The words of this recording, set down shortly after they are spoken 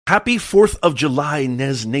Happy 4th of July,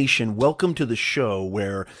 Nez Nation. Welcome to the show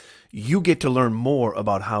where you get to learn more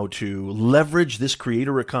about how to leverage this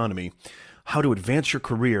creator economy, how to advance your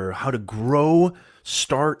career, how to grow,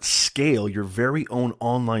 start, scale your very own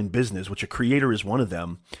online business, which a creator is one of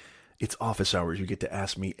them. It's office hours. You get to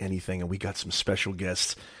ask me anything, and we got some special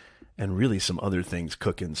guests and really some other things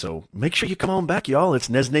cooking. So make sure you come on back, y'all. It's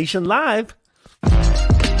Nez Nation Live.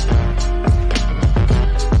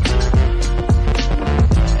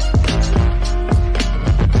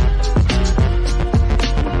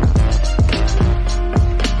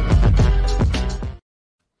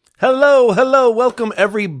 Hello, welcome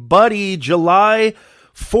everybody. July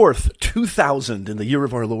 4th, 2000, in the year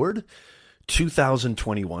of our Lord,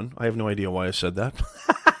 2021. I have no idea why I said that.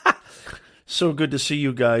 So good to see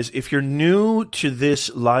you guys. If you're new to this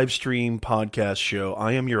live stream podcast show,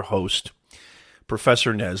 I am your host,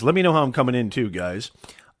 Professor Nez. Let me know how I'm coming in too, guys.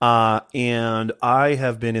 And I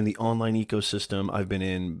have been in the online ecosystem. I've been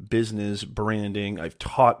in business, branding. I've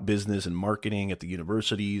taught business and marketing at the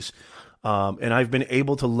universities. And I've been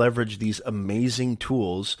able to leverage these amazing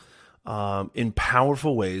tools in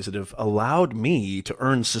powerful ways that have allowed me to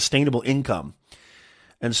earn sustainable income.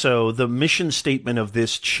 And so the mission statement of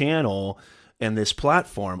this channel and this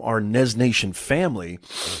platform, our Nez Nation family,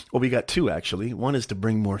 well, we got two actually. One is to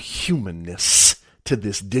bring more humanness to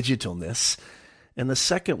this digitalness. And the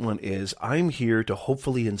second one is I'm here to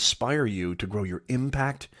hopefully inspire you to grow your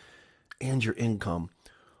impact and your income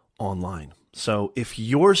online. So if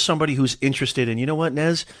you're somebody who's interested in, you know what,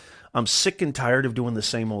 Nez, I'm sick and tired of doing the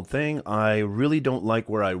same old thing. I really don't like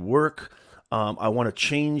where I work. I want to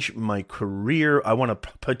change my career. I want to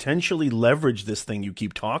potentially leverage this thing you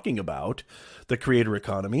keep talking about, the creator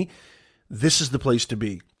economy. This is the place to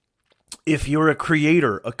be. If you're a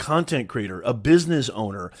creator, a content creator, a business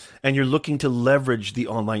owner, and you're looking to leverage the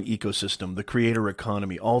online ecosystem, the creator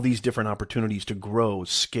economy, all these different opportunities to grow,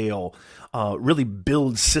 scale, really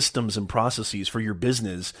build systems and processes for your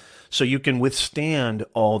business so you can withstand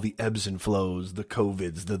all the ebbs and flows, the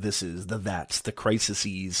COVIDs, the thises, the that's, the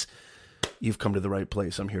crises, you've come to the right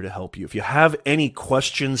place. I'm here to help you. If you have any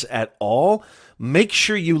questions at all, make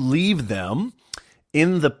sure you leave them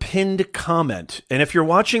in the pinned comment. And if you're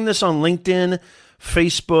watching this on LinkedIn,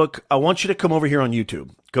 Facebook, I want you to come over here on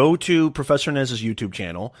YouTube. Go to Professor Nez's YouTube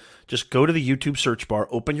channel. Just go to the YouTube search bar,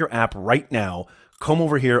 open your app right now, come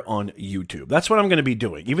over here on YouTube. That's what I'm going to be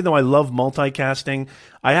doing. Even though I love multicasting,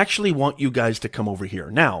 I actually want you guys to come over here.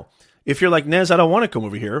 Now, if you're like, Nez, I don't want to come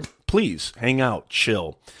over here, please hang out,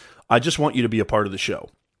 chill. I just want you to be a part of the show.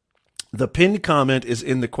 The pinned comment is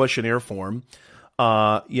in the questionnaire form.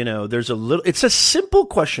 It's a simple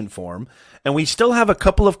question form, and we still have a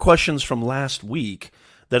couple of questions from last week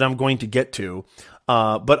that I'm going to get to.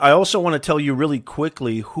 But I also want to tell you really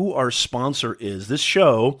quickly who our sponsor is. This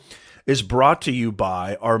show is brought to you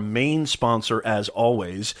by our main sponsor, as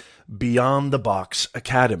always,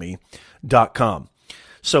 BeyondTheBoxAcademy.com.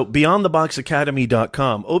 So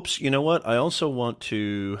BeyondTheBoxAcademy.com. Oops, you know what? I also want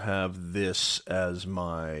to have this as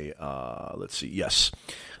my, yes.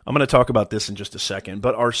 I'm going to talk about this in just a second,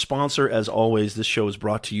 but our sponsor, as always, this show is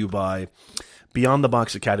brought to you by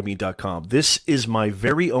BeyondTheBoxAcademy.com. This is my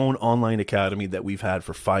very own online academy that we've had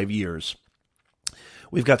for 5 years.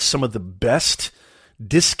 We've got some of the best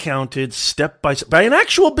discounted step-by-step, by an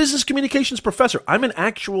actual business communications professor. I'm an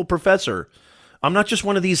actual professor. I'm not just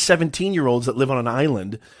one of these 17-year-olds that live on an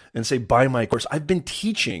island and say, buy my course. I've been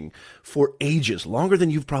teaching for ages, longer than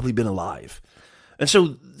you've probably been alive. And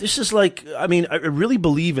so this is I really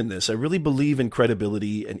believe in this. I really believe in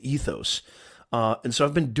credibility and ethos. And so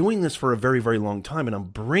I've been doing this for a very, very long time, and I'm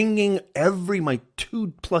bringing my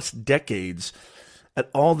 2+ decades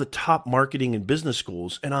at all the top marketing and business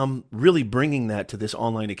schools, and I'm really bringing that to this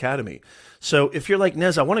online academy. So if you're like,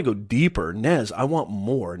 Nez, I want to go deeper. Nez, I want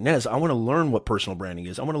more. Nez, I want to learn what personal branding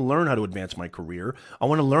is. I want to learn how to advance my career. I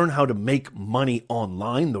want to learn how to make money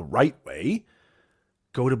online the right way.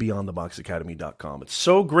 Go to BeyondTheBoxAcademy.com. It's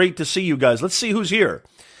so great to see you guys. Let's see who's here.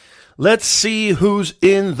 Let's see who's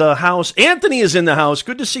in the house. Anthony is in the house.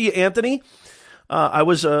 Good to see you, Anthony.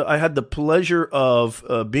 I had the pleasure of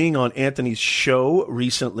being on Anthony's show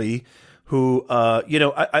recently.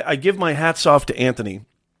 I give my hats off to Anthony.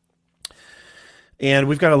 And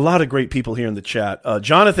we've got a lot of great people here in the chat.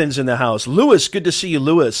 Jonathan's in the house. Lewis, good to see you,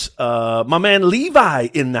 Lewis. My man Levi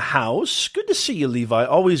in the house. Good to see you, Levi.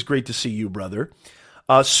 Always great to see you, brother.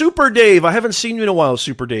 Super Dave, I haven't seen you in a while,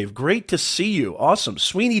 Super Dave. Great to see you. Awesome.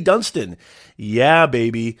 Sweeney Dunstan. Yeah,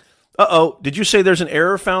 baby. Uh-oh. Did you say there's an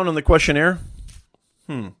error found on the questionnaire?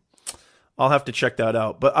 I'll have to check that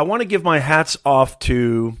out. But I want to give my hats off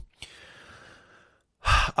to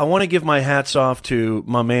I want to give my hats off to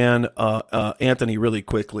my man, Anthony, really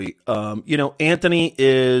quickly. Anthony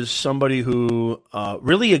is somebody who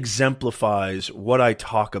really exemplifies what I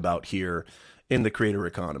talk about here in the creator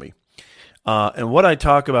economy. And what I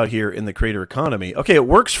talk about here in the creator economy, okay, it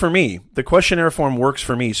works for me. The questionnaire form works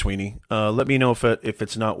for me, Sweeney. Let me know if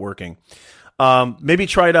it's not working. Maybe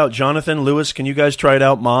try it out. Jonathan, Lewis, can you guys try it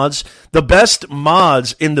out? Mods. The best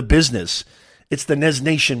mods in the business. It's the Nez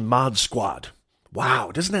Nation Mod Squad.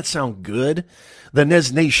 Wow, doesn't that sound good? The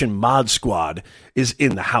Nez Nation Mod Squad is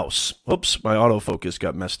in the house. Oops, my autofocus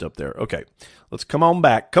got messed up there. Okay, let's come on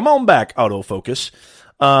back. Come on back, autofocus.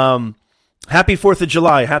 Happy 4th of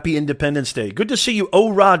July. Happy Independence Day. Good to see you,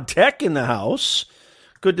 O-Rod Tech, in the house.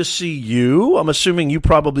 Good to see you. I'm assuming you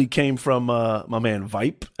probably came from my man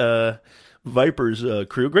Viper's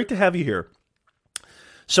crew. Great to have you here.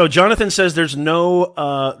 So Jonathan says there's no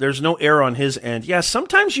error on his end. Yeah,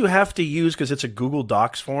 sometimes you have to use, because it's a Google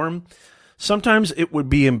Docs form, sometimes it would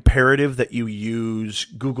be imperative that you use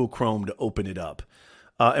Google Chrome to open it up.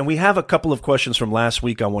 And we have a couple of questions from last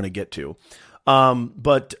week I want to get to.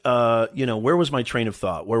 But where was my train of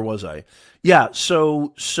thought? Where was I? Yeah,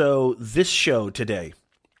 so this show today,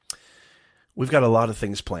 we've got a lot of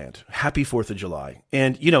things planned. Happy 4th of July.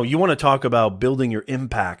 And, you want to talk about building your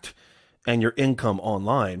impact and your income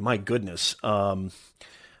online. My goodness. How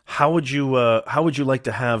would you like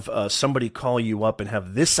to have somebody call you up and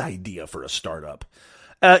have this idea for a startup?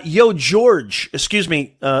 Yo, George, excuse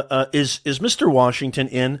me, is Mr. Washington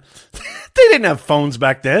in? They didn't have phones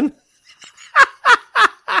back then.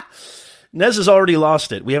 Nez has already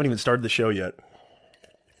lost it. We haven't even started the show yet.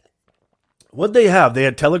 What'd they have? They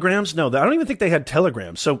had telegrams? No, I don't even think they had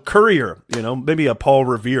telegrams. So courier, maybe a Paul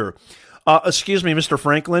Revere. Excuse me, Mr.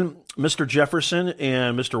 Franklin, Mr. Jefferson,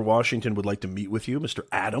 and Mr. Washington would like to meet with you, Mr.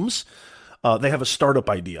 Adams. They have a startup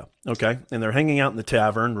idea, okay? And they're hanging out in the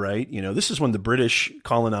tavern, right? This is when the British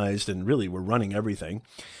colonized and really were running everything.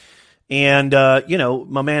 And,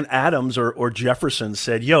 my man Adams or Jefferson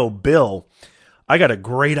said, yo, Bill, I got a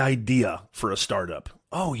great idea for a startup.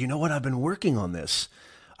 Oh, you know what? I've been working on this.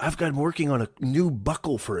 I've been working on a new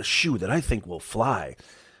buckle for a shoe that I think will fly.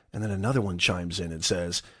 And then another one chimes in and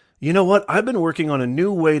says, you know what? I've been working on a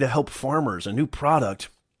new way to help farmers, a new product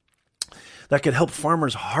that could help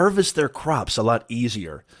farmers harvest their crops a lot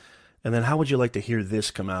easier. And then how would you like to hear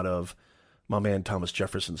this come out of my man Thomas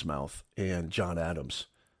Jefferson's mouth and John Adams?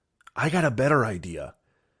 I got a better idea.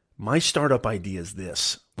 My startup idea is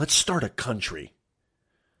this. Let's start a country.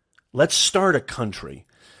 Let's start a country.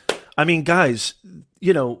 I mean, guys,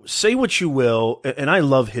 say what you will, and I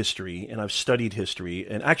love history, and I've studied history,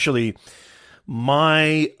 and actually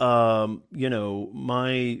my kind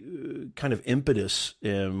of impetus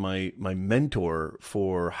and my mentor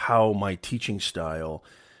for how my teaching style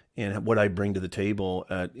and what I bring to the table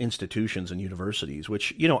at institutions and universities,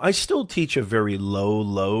 which, I still teach a very low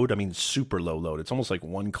load. I mean, super low load. It's almost like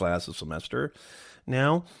one class a semester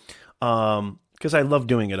now. Because I love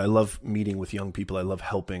doing it. I love meeting with young people. I love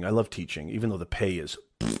helping. I love teaching, even though the pay is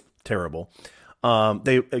terrible.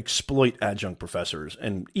 They exploit adjunct professors,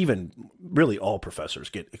 and even really all professors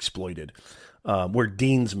get exploited. Where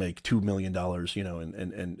deans make $2 million,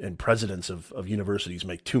 and presidents of universities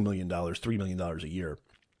make $2 million, $3 million a year.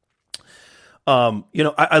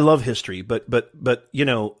 I love history, but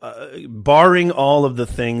barring all of the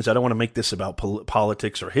things, I don't want to make this about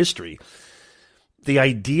politics or history. The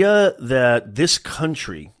idea that this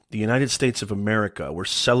country, the United States of America, we're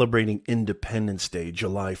celebrating Independence Day,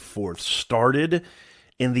 July 4th, started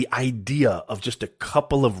in the idea of just a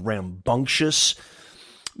couple of rambunctious,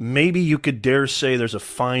 maybe you could dare say there's a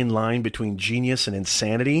fine line between genius and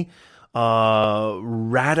insanity,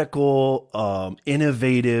 radical,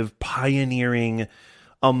 innovative, pioneering,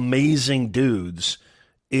 amazing dudes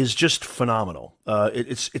is just phenomenal.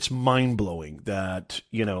 It's mind-blowing that,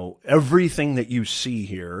 everything that you see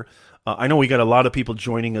here. I know we got a lot of people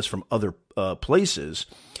joining us from other places,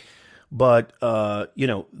 but,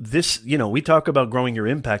 we talk about growing your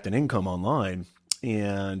impact and income online,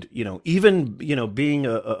 and, even, being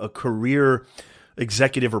a career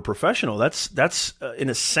executive or professional, that's in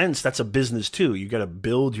a sense, that's a business too. You got to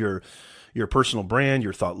build your personal brand,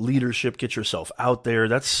 your thought leadership, get yourself out there.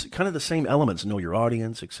 That's kind of the same elements, know your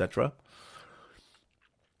audience, etc.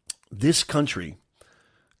 This country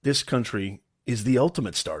is the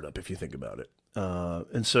ultimate startup if you think about it.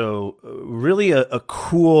 And so really a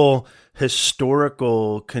cool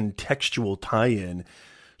historical contextual tie-in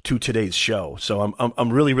to today's show. So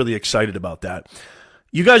I'm really, really excited about that.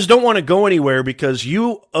 You guys don't want to go anywhere because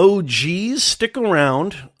you OGs stick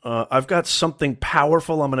around. I've got something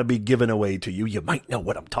powerful I'm going to be giving away to you. You might know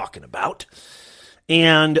what I'm talking about.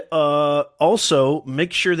 And also,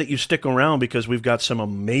 make sure that you stick around because we've got some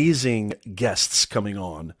amazing guests coming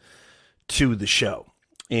on to the show.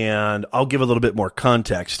 And I'll give a little bit more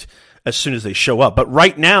context as soon as they show up. But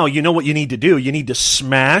right now, you know what you need to do. You need to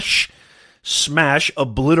smash,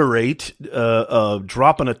 obliterate,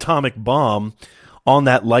 drop an atomic bomb on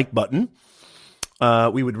that like button.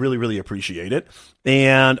 We would really, really appreciate it.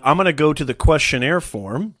 And I'm going to go to the questionnaire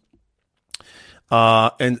form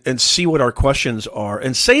and see what our questions are.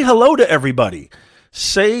 And say hello to everybody.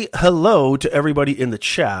 Say hello to everybody in the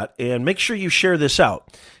chat. And make sure you share this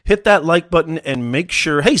out. Hit that like button and make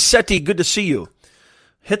sure... Hey, Seti, good to see you.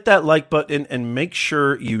 Hit that like button and make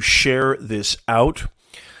sure you share this out.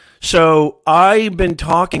 So I've been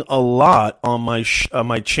talking a lot on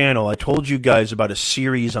my channel. I told you guys about a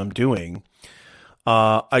series I'm doing.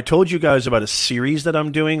 I told you guys about a series that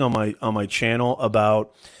I'm doing on my channel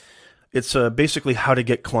about it's basically how to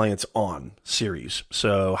get clients on series.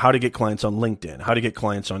 So how to get clients on LinkedIn, how to get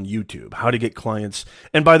clients on YouTube, how to get clients.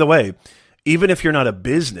 And by the way, even if you're not a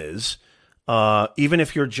business, even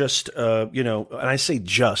if you're just and I say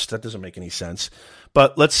just, that doesn't make any sense.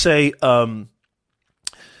 But let's say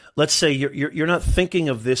you're not thinking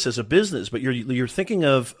of this as a business, but you're thinking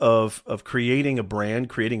of creating a brand,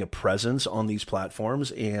 creating a presence on these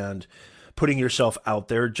platforms, and putting yourself out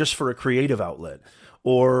there just for a creative outlet,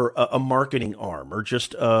 or a marketing arm, or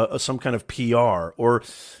just some kind of PR, or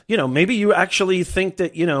maybe you actually think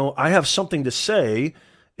that I have something to say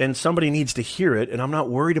and somebody needs to hear it, and I'm not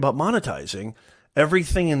worried about monetizing.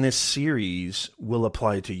 Everything in this series will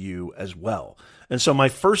apply to you as well. And so my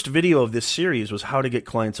first video of this series was how to get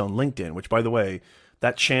clients on LinkedIn, which, by the way,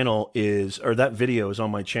 that video is on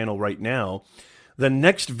my channel right now. The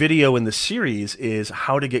next video in the series is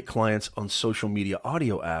how to get clients on social media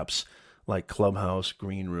audio apps like Clubhouse,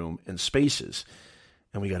 Green Room, and Spaces.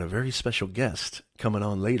 And we got a very special guest coming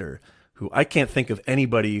on later who I can't think of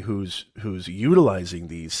anybody who's utilizing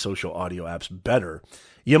these social audio apps better.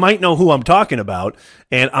 You might know who I'm talking about,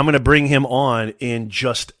 and I'm going to bring him on in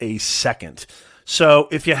just a second. So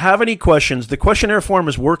if you have any questions, the questionnaire form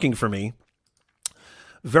is working for me.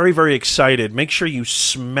 Very, very excited. Make sure you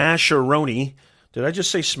smash-a-roni. Did I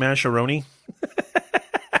just say smash-a-roni?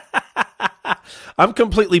 I'm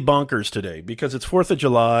completely bonkers today because it's 4th of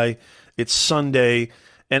July. It's Sunday.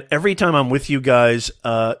 And every time I'm with you guys,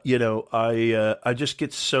 I just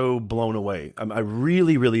get so blown away. I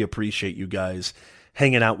really, really appreciate you guys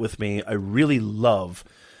hanging out with me. I really love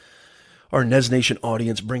our Nez Nation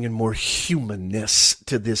audience bringing more humanness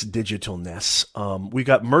to this digitalness. We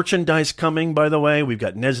got merchandise coming, by the way. We've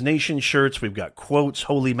got Nez Nation shirts. We've got quotes,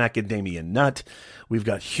 Holy Macadamia Nut. We've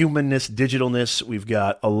got humanness, digitalness. We've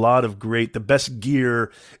got a lot of great, the best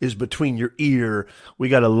gear is between your ear. We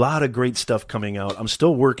got a lot of great stuff coming out. I'm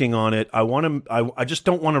still working on it. I just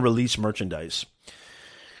don't want to release merchandise.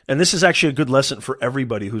 And this is actually a good lesson for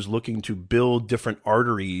everybody who's looking to build different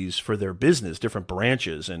arteries for their business, different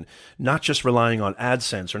branches, and not just relying on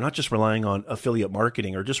AdSense or not just relying on affiliate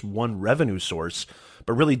marketing or just one revenue source,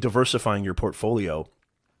 but really diversifying your portfolio,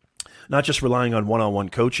 not just relying on one-on-one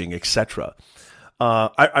coaching, etc.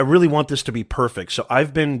 I really want this to be perfect. So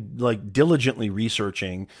I've been diligently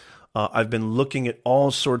researching. I've been looking at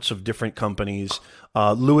all sorts of different companies.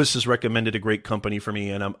 Lewis has recommended a great company for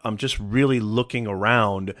me, and I'm just really looking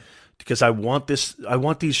around because I want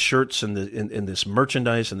these shirts and this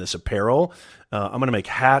merchandise and this apparel. I'm going to make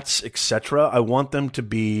hats, etc. I want them to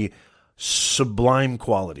be sublime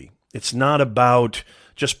quality. It's not about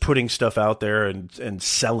just putting stuff out there and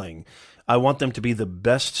selling. I want them to be the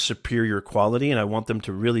best superior quality, and I want them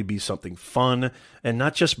to really be something fun and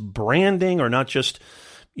not just branding or not just,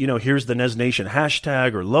 here's the Nez Nation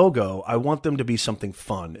hashtag or logo. I want them to be something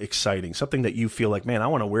fun, exciting, something that you feel like, man, I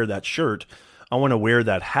want to wear that shirt. I want to wear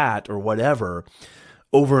that hat or whatever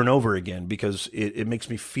over and over again because it makes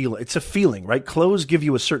me feel, it's a feeling, right? Clothes give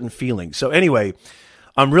you a certain feeling. So anyway,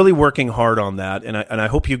 I'm really working hard on that, and I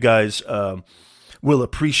hope you guys will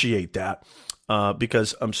appreciate that.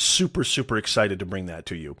 Because I'm super, super excited to bring that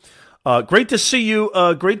to you. Great to see you.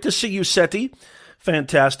 Great to see you, Seti.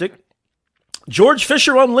 Fantastic. George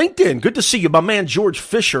Fisher on LinkedIn. Good to see you, my man George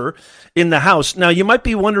Fisher in the house. Now, you might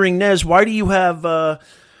be wondering, Nez, why do you have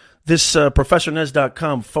this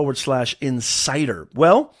ProfessorNez.com/insider?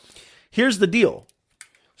 Well, here's the deal.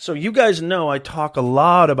 So you guys know I talk a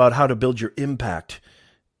lot about how to build your impact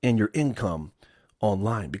and your income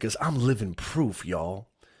online because I'm living proof, y'all.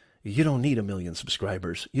 You don't need 1 million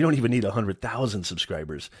subscribers. You don't even need 100,000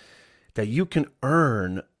 subscribers. That you can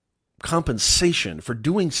earn compensation for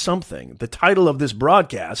doing something. The title of this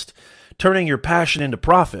broadcast, Turning Your Passion into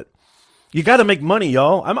Profit. You got to make money,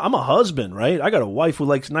 y'all. I'm a husband, right? I got a wife who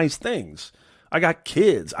likes nice things. I got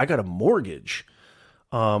kids. I got a mortgage.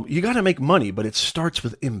 You got to make money, but it starts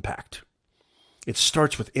with impact. It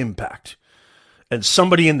starts with impact. And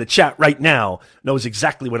somebody in the chat right now knows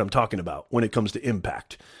exactly what I'm talking about when it comes to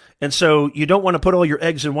impact. And so you don't want to put all your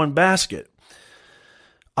eggs in one basket.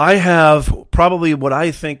 I have probably what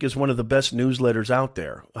I think is one of the best newsletters out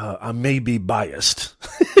there. I may be biased.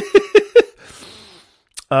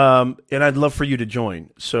 And I'd love for you to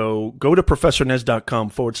join. So go to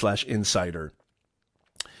professornez.com/insider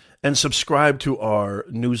and subscribe to our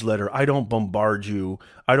newsletter. I don't bombard you.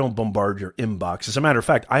 I don't bombard your inbox. As a matter of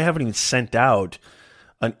fact, I haven't even sent out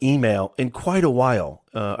an email in quite a while.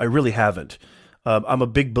 I really haven't. I'm a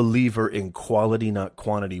big believer in quality, not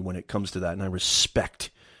quantity when it comes to that, and I respect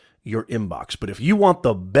your inbox. But if you want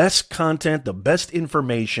the best content, the best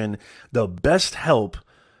information, the best help,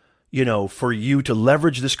 for you to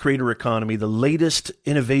leverage this creator economy, the latest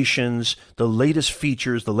innovations, the latest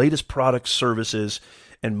features, the latest products, services,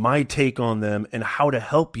 and my take on them and how to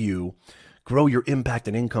help you grow your impact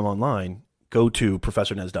and income online, go to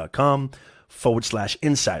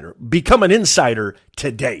professornez.com/insider. Become an insider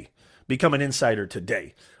today. Become an insider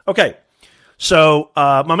today. Okay. So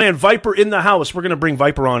my man Viper in the house. We're going to bring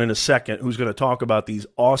Viper on in a second, who's going to talk about these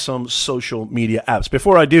awesome social media apps.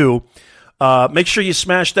 Before I do, make sure you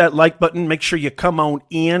smash that like button. Make sure you come on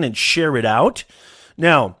in and share it out.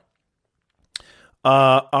 Now,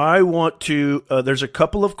 I want to, there's a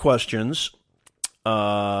couple of questions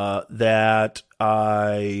that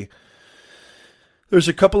I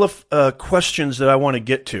want to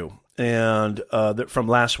get to, and from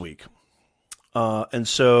last week. And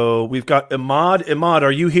so we've got Imad. Imad,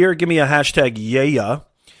 are you here? Give me a hashtag yeah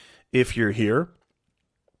if you're here.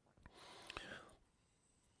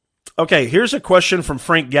 Okay, here's a question from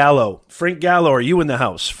Frank Gallo. Frank Gallo, are you in the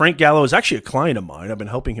house? Frank Gallo is actually a client of mine. I've been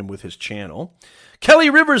helping him with his channel. Kelly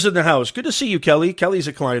Rivers in the house. Good to see you, Kelly. Kelly's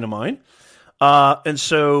a client of mine. And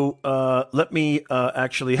so let me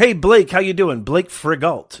actually... Hey, Blake, how you doing? Blake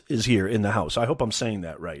Frigalt is here in the house. I hope I'm saying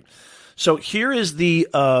that right. So here is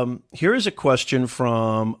a question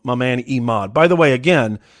from my man Imad. By the way,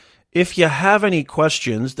 again, if you have any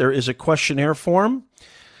questions, there is a questionnaire form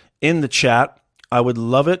in the chat. I would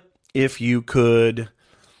love it if you could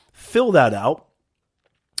fill that out.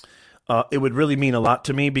 It would really mean a lot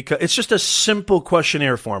to me because it's just a simple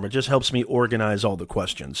questionnaire form. It just helps me organize all the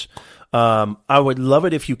questions. I would love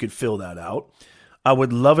it if you could fill that out. I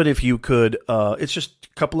would love it if you could, it's just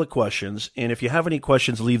a couple of questions, and if you have any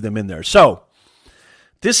questions, leave them in there. So,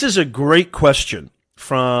 this is a great question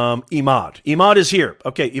from Imad. Imad is here.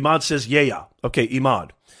 Okay, Imad says, yeah. Okay,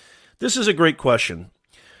 Imad. This is a great question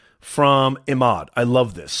from Imad. I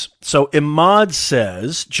love this. So, Imad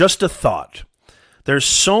says, just a thought. There's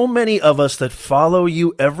so many of us that follow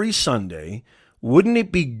you every Sunday. Wouldn't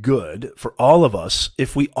it be good for all of us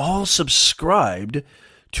if we all subscribed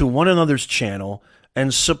to one another's channel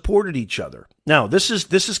and supported each other? Now, this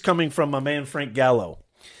is coming from my man Frank Gallo.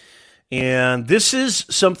 And this is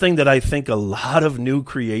something that I think a lot of new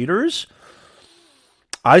creators,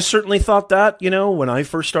 I certainly thought that, when I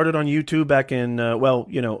first started on YouTube back in,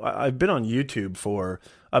 I've been on YouTube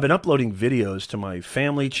I've been uploading videos to my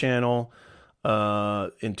family channel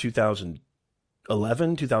in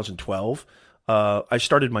 2011, 2012. I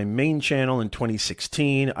started my main channel in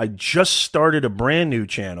 2016. I just started a brand new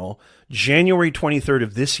channel, January 23rd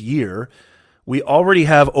of this year. We already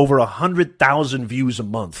have over 100,000 views a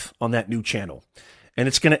month on that new channel. And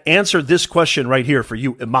it's going to answer this question right here for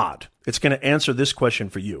you, Imad. It's going to answer this question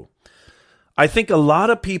for you. I think a lot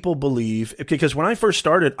of people believe, because when I first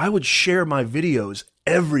started, I would share my videos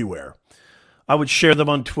everywhere. I would share them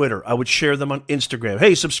on Twitter. I would share them on Instagram.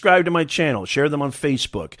 Hey, subscribe to my channel. Share them on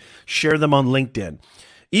Facebook. Share them on LinkedIn.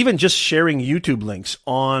 Even just sharing YouTube links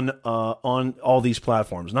on all these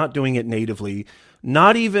platforms. Not doing it natively.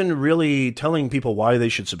 Not even really telling people why they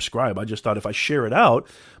should subscribe. I just thought if I share it out,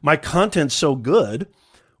 my content's so good,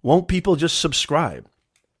 won't people just subscribe?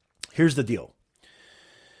 Here's the deal.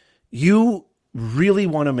 You really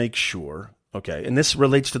want to make sure... Okay, and this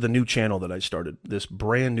relates to the new channel that I started, this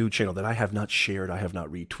brand new channel that I have not shared, I have not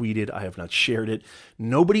retweeted, I have not shared it.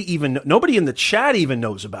 Nobody in the chat even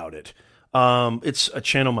knows about it. It's a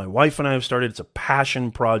channel my wife and I have started. It's a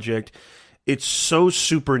passion project. It's so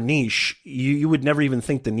super niche, you would never even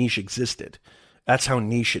think the niche existed. That's how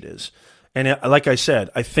niche it is. And like I said,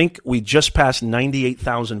 I think we just passed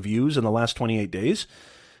 98,000 views in the last 28 days.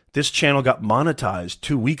 This channel got monetized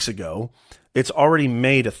 2 weeks ago. It's already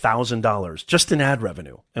made $1,000 just in ad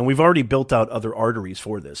revenue. And we've already built out other arteries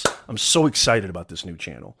for this. I'm so excited about this new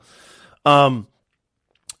channel.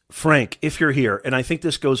 Frank, if you're here, and I think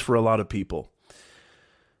this goes for a lot of people,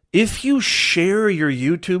 if you share your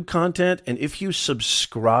YouTube content and if you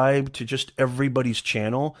subscribe to just everybody's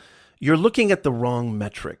channel, you're looking at the wrong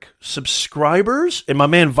metric. Subscribers, and my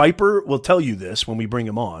man Viper will tell you this when we bring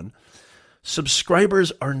him on,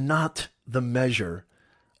 subscribers are not the measure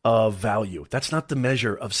of value. That's not the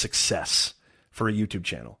measure of success for a YouTube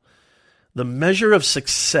channel. The measure of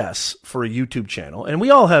success for a YouTube channel, and we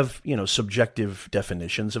all have, subjective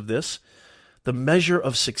definitions of this. The measure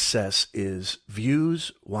of success is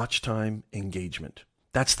views, watch time, engagement.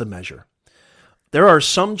 That's the measure. There are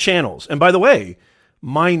some channels, and by the way,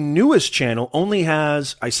 my newest channel only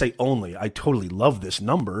has, I say only, I totally love this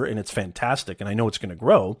number and it's fantastic and I know it's going to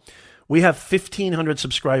grow. We have 1,500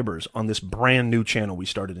 subscribers on this brand new channel we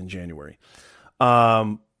started in January.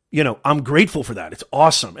 I'm grateful for that. It's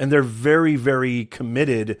awesome. And they're very, very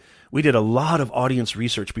committed. We did a lot of audience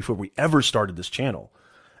research before we ever started this channel.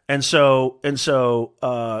 That's not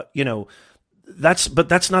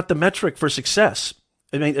the metric for success.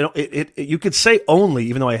 I mean, you could say only,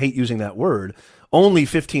 even though I hate using that word, only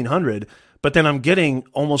 1,500, but then I'm getting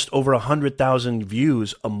almost over 100,000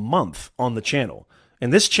 views a month on the channel.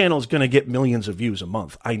 And this channel is going to get millions of views a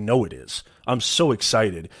month. I know it is. I'm so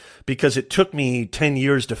excited because it took me 10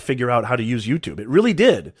 years to figure out how to use YouTube. It really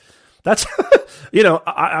did. That's,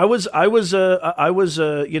 I was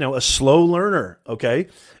a slow learner. Okay.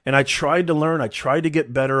 And I tried to learn. I tried to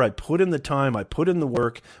get better. I put in the time. I put in the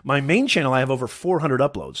work. My main channel, I have over 400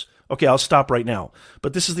 uploads. Okay. I'll stop right now.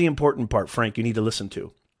 But this is the important part, Frank, you need to listen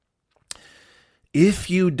to. If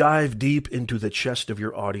you dive deep into the chest of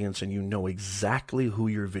your audience and you know exactly who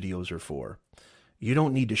your videos are for, you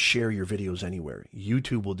don't need to share your videos anywhere.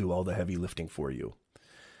 YouTube will do all the heavy lifting for you.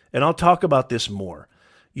 And I'll talk about this more.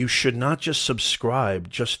 You should not just subscribe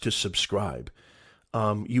just to subscribe.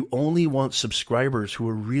 You only want subscribers who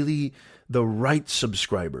are really the right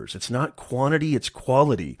subscribers. It's not quantity, it's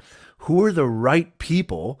quality. Who are the right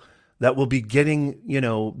people that will be getting,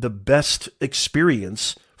 the best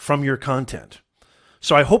experience from your content?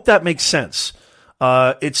 So I hope that makes sense.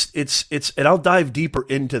 And I'll dive deeper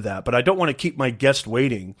into that, but I don't want to keep my guest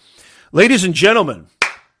waiting. Ladies and gentlemen,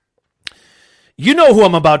 you know who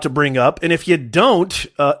I'm about to bring up, and if you don't,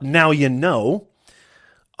 now you know.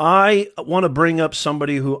 I want to bring up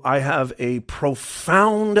somebody who I have a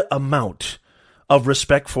profound amount of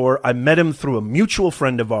respect for. I met him through a mutual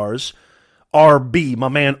friend of ours, RB, my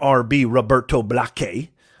man RB, Roberto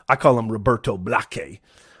Blake. I call him Roberto Blake.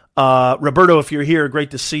 Roberto, if you're here, great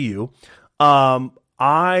to see you.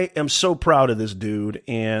 I am so proud of this dude,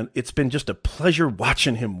 and it's been just a pleasure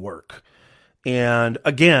watching him work. And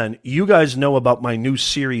again, you guys know about my new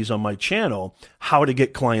series on my channel, How to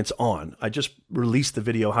Get Clients On. I just released the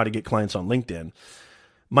video, How to Get Clients on LinkedIn.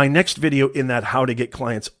 My next video in that How to Get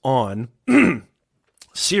Clients On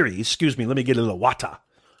series, let me get a little water.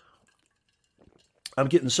 I'm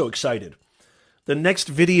getting so excited. The next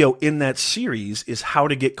video in that series is how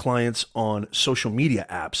to get clients on social media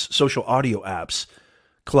apps, social audio apps,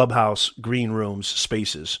 Clubhouse, Green Rooms,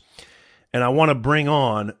 Spaces. And I want to bring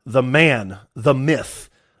on the man, the myth,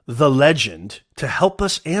 the legend to help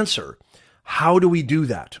us answer, how do we do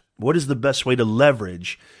that? What is the best way to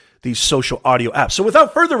leverage these social audio apps? So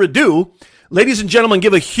without further ado, ladies and gentlemen,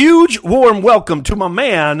 give a huge warm welcome to my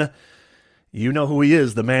man. You know who he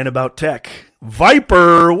is, the man about tech.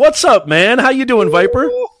 Viper, what's up, man? How you doing, Viper?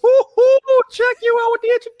 Check you out with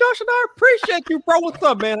the introduction. I appreciate you, bro. What's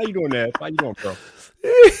up, man? How you doing, Naz? How you doing, bro?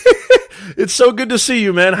 It's so good to see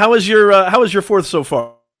you, man. How was your fourth so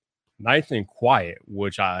far? Nice and quiet,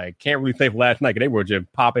 which I can't really say for last night because they were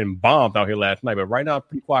just popping bombs out here last night. But right now, it's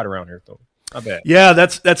pretty quiet around here, so not bad. Yeah,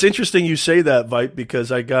 that's interesting you say that, Vipe,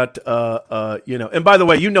 because I got and by the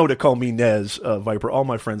way, to call me Nez, Viper. All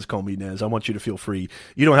my friends call me Nez. I want you to feel free.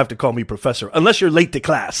 You don't have to call me Professor unless you're late to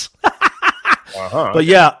class. But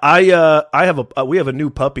yeah, we have a new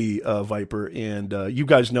puppy, Viper, and you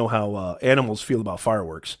guys know how animals feel about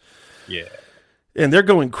fireworks. Yeah. And they're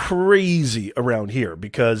going crazy around here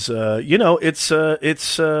because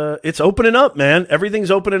it's opening up, man.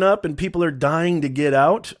 Everything's opening up, and people are dying to get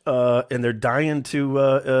out, and they're dying to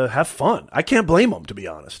have fun. I can't blame them, to be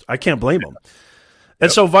honest. I can't blame them.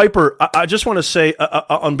 And so, Viper, I just want to say,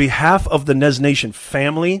 on behalf of the Nez Nation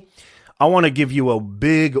family, I want to give you a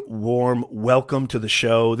big, warm welcome to the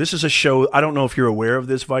show. This is a show, I don't know if you're aware of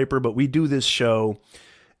this, Viper, but we do this show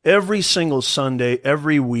every single Sunday,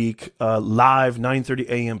 every week, live, 9:30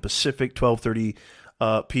 a.m. Pacific,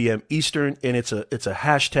 12:30 p.m. Eastern, and it's a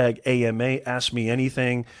hashtag AMA, Ask Me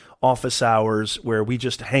Anything, office hours, where we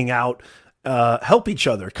just hang out help each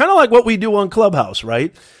other, kind of like what we do on Clubhouse,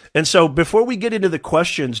 right? And so before we get into the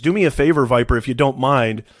questions, do me a favor, Viper, if you don't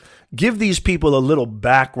mind, give these people a little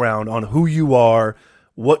background on who you are,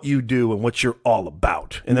 what you do, and what you're all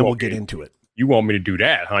about, and then we'll get into it. You want me to do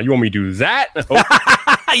that, huh? You want me to do that?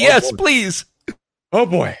 Yes, please. Oh,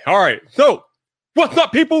 boy. All right. So, what's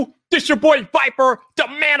up, people? This your boy, Viper, the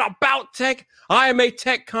man about tech. I am a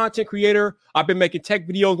tech content creator. I've been making tech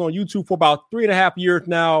videos on YouTube for about 3.5 years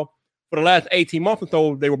now. For the last 18 months or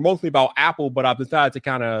so, they were mostly about Apple, but I've decided to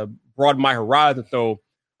kind of broaden my horizon. So,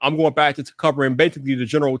 I'm going back to covering basically the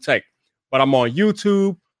general tech. But I'm on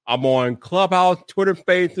YouTube. I'm on Clubhouse, Twitter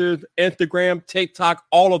Spaces, Instagram, TikTok,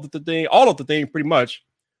 all of the things pretty much.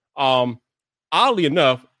 Oddly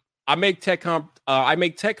enough, I make tech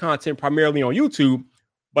content primarily on YouTube,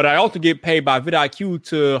 but I also get paid by vidIQ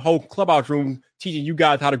to host Clubhouse rooms, teaching you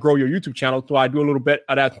guys how to grow your YouTube channel. So I do a little bit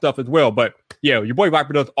of that stuff as well. But yeah, your boy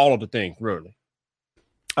Viper does all of the things, really.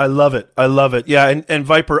 I love it. Yeah, and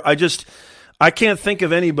Viper, I can't think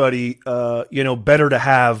of anybody better to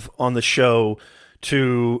have on the show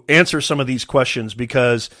to answer some of these questions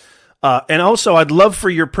because and also I'd love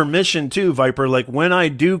for your permission too, Viper, like when I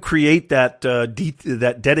do create that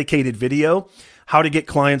dedicated video, how to get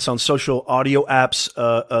clients on social audio apps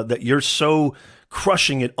that you're so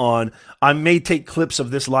crushing it on, I may take clips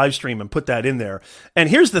of this live stream and put that in there. And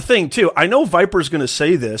here's the thing too, I know Viper's going to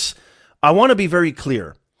say this. I want to be very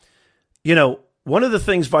clear. One of the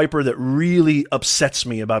things, Viper, that really upsets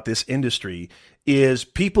me about this industry is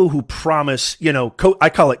people who promise, I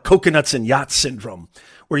call it coconuts and yacht syndrome,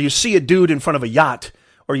 where you see a dude in front of a yacht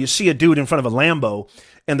or you see a dude in front of a Lambo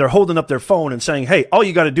and they're holding up their phone and saying, hey, all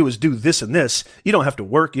you got to do is do this and this. You don't have to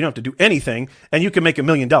work. You don't have to do anything and you can make $1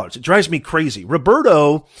 million. It drives me crazy.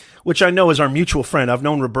 Roberto, which I know is our mutual friend. I've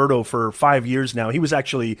known Roberto for 5 years now. He was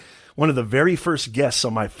actually one of the very first guests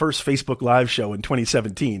on my first Facebook Live show in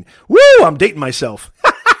 2017. Woo! I'm dating myself.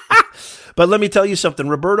 But let me tell you something.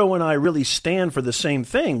 Roberto and I really stand for the same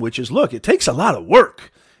thing, which is, look, it takes a lot of work.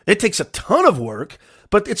 It takes a ton of work,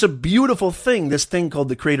 but it's a beautiful thing, this thing called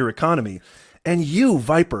the creator economy. And you,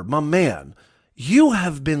 Viper, my man, you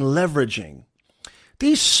have been leveraging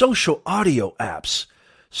these social audio apps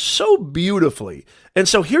so beautifully. And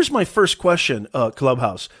so here's my first question,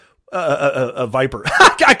 Clubhouse. Viper.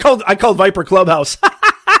 I called Viper Clubhouse.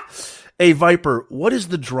 Hey, Viper, what is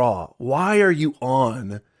the draw? Why are you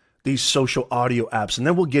on these social audio apps? And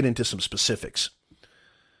then we'll get into some specifics.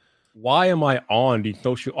 Why am I on these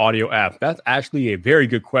social audio apps? That's actually a very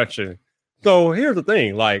good question. So here's the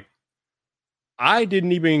thing. I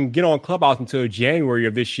didn't even get on Clubhouse until January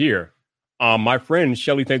of this year. My friend,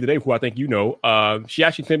 Shelly St. Today, who I think you know, she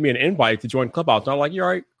actually sent me an invite to join Clubhouse. And I'm like, yeah, all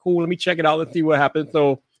right, cool. Let me check it out. Let's see what happens.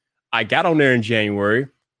 So I got on there in January.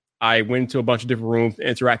 I went to a bunch of different rooms,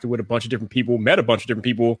 interacted with a bunch of different people, met a bunch of different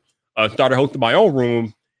people, started hosting my own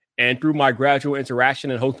room. And through my gradual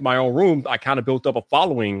interaction and hosting my own rooms, I kind of built up a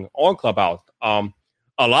following on Clubhouse.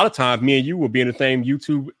 A lot of times, me and you will be in the same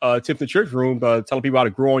YouTube tips and tricks room, telling people how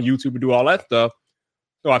to grow on YouTube and do all that stuff.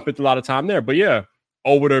 So I spent a lot of time there. But yeah,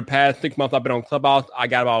 over the past 6 months I've been on Clubhouse, I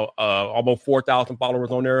got about almost 4,000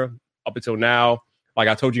 followers on there up until now. Like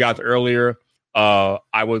I told you guys earlier,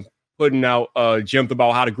 I was putting out gems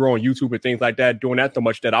about how to grow on YouTube and things like that, doing that so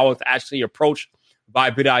much that I was actually approached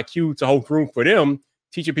by vidIQ to host room for them,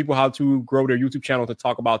 teaching people how to grow their YouTube channels and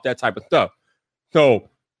talk about that type of stuff. So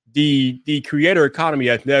the creator economy,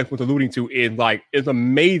 as Ned was alluding to, is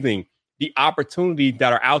amazing. The opportunities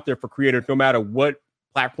that are out there for creators, no matter what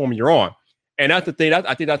platform you're on. And that's the thing.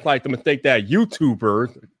 I think that's like the mistake that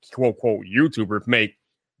YouTubers, quote, quote, YouTubers make.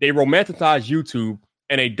 They romanticize YouTube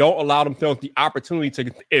and they don't allow themselves the opportunity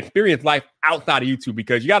to experience life outside of YouTube,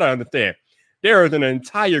 because you got to understand, there is an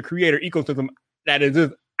entire creator ecosystem that is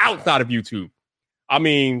just outside of YouTube. I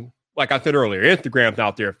mean, like I said earlier, Instagram's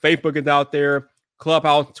out there, Facebook is out there,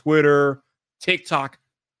 Clubhouse, Twitter, TikTok,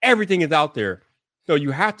 everything is out there. So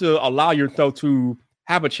you have to allow yourself to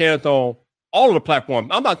have a chance on all of the platforms.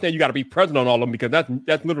 I'm not saying you got to be present on all of them, because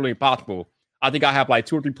that's literally impossible. I think I have like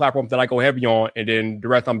 2 or 3 platforms that I go heavy on, and then the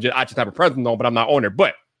rest I just have a presence on, but I'm not on there.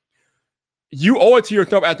 But you owe it to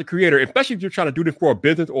yourself as a creator, especially if you're trying to do this for a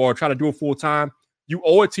business or trying to do it full time. You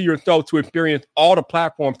owe it to yourself to experience all the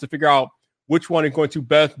platforms to figure out which one is going to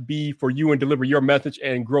best be for you and deliver your message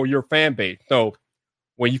and grow your fan base. So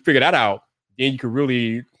when you figure that out, then you can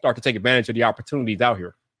really start to take advantage of the opportunities out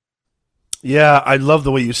here. Yeah, I love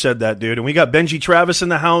the way you said that, dude. And we got Benji Travis in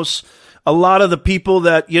the house. A lot of the people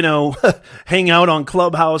that, hang out on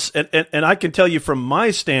Clubhouse. And I can tell you from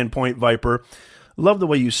my standpoint, Viper, love the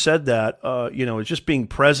way you said that. It's just being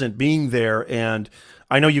present, being there. And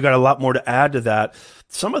I know you got a lot more to add to that.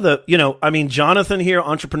 Some of the, Jonathan here,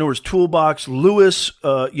 Entrepreneur's Toolbox, Lewis,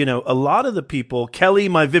 a lot of the people, Kelly,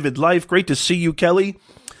 My Vivid Life. Great to see you, Kelly.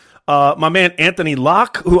 My man, Anthony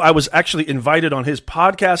Locke, who I was actually invited on his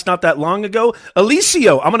podcast not that long ago.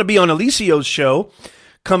 Alicio, I'm going to be on Alicio's show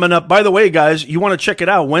coming up. By the way, guys, you want to check it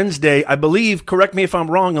out Wednesday, I believe, correct me if I'm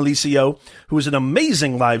wrong, Alicio, who is an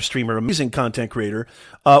amazing live streamer, amazing content creator.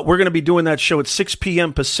 We're going to be doing that show at 6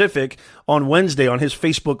 p.m. Pacific on Wednesday on his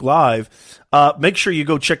Facebook Live. Make sure you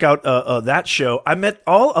go check out that show. I met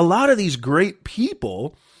a lot of these great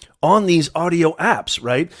people on these audio apps,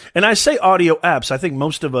 right? And I say audio apps, I think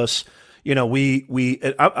most of us, I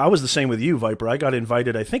was the same with you, Viper. I got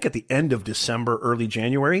invited, I think, at the end of December, early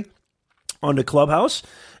January, onto Clubhouse.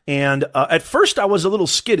 And at first I was a little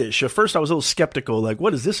skittish. At first I was a little skeptical, like,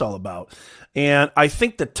 what is this all about? And I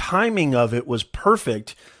think the timing of it was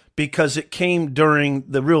perfect because it came during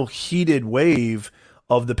the real heated wave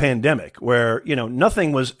of the pandemic where,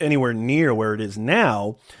 nothing was anywhere near where it is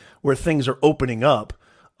now, where things are opening up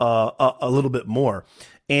a little bit more.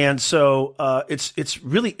 And so it's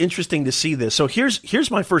really interesting to see this. So here's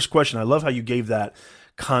my first question. I love how you gave that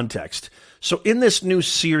context. So in this new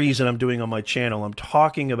series that I'm doing on my channel, I'm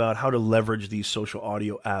talking about how to leverage these social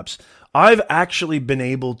audio apps. I've actually been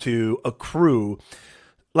able to accrue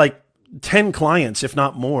like 10 clients, if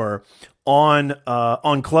not more, on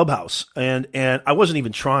Clubhouse, and I wasn't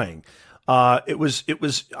even trying.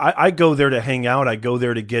 I go there to hang out. I go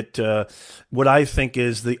there to get what I think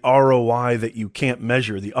is the ROI that you can't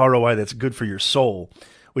measure, the ROI that's good for your soul,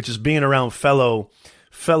 which is being around fellow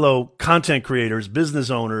content creators, business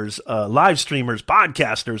owners, live streamers,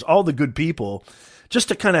 podcasters, all the good people, just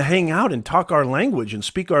to kind of hang out and talk our language and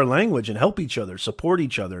speak our language and help each other, support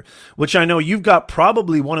each other, which I know you've got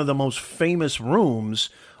probably one of the most famous rooms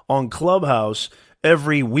on Clubhouse.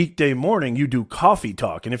 Every weekday morning, you do Coffee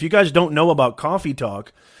Talk. And if you guys don't know about Coffee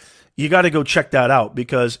Talk, you got to go check that out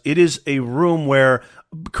because it is a room where,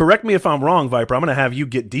 correct me if I'm wrong, Viper, I'm going to have you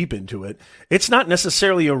get deep into it. It's not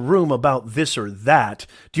necessarily a room about this or that.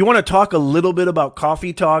 Do you want to talk a little bit about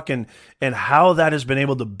Coffee Talk and how that has been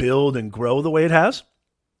able to build and grow the way it has?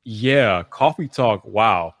 Yeah, Coffee Talk.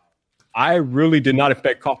 Wow. I really did not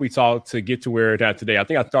expect Coffee Talk to get to where it's at today. I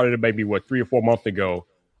think I started it maybe, 3 or 4 months ago.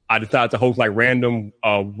 I decided to host like random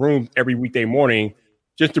rooms every weekday morning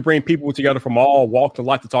just to bring people together from all walks of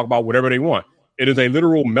life to talk about whatever they want. It is a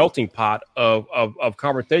literal melting pot of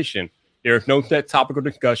conversation. There is no set topic of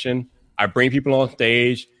discussion. I bring people on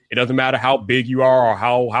stage. It doesn't matter how big you are or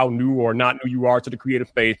how new or not new you are to the creative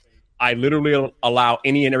space. I literally allow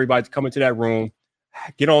any and everybody to come into that room,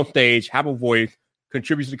 get on stage, have a voice,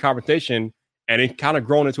 contribute to the conversation. And it's kind of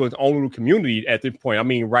grown into its own little community at this point. I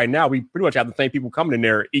mean, right now, we pretty much have the same people coming in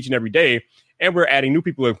there each and every day, and we're adding new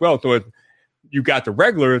people as well. So you got the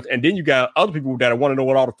regulars, and then you got other people that want to know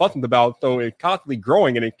what all the fuss is about. So it's constantly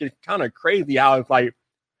growing, and it's kind of crazy how it's like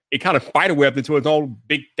it kind of spiderwebs into its own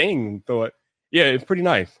big thing. So, it's pretty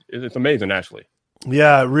nice. It's amazing, actually.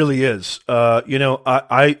 Yeah, it really is.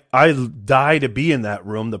 I die to be in that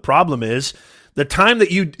room. The problem is, the time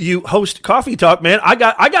that you host Coffee Talk, man, I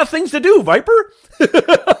got things to do, Viper.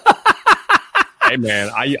 Hey, man,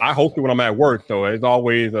 I host it when I'm at work, so it's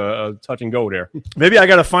always a touch and go there. Maybe I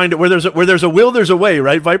got to find it where there's a will, there's a way,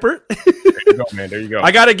 right, Viper? There you go, man. There you go.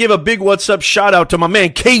 I got to give a big what's up shout out to my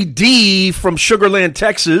man KD from Sugar Land,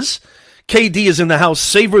 Texas. KD is in the house.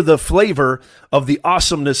 Savor the flavor of the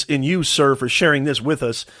awesomeness in you, sir, for sharing this with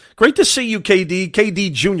us. Great to see you, KD.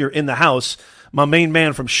 KD Jr. in the house. My main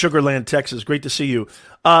man from Sugar Land, Texas. Great to see you.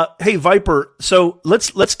 Hey, Viper, so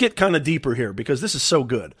let's get kind of deeper here because this is so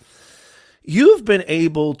good. You've been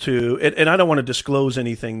able to, and I don't want to disclose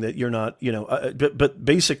anything that you're not, but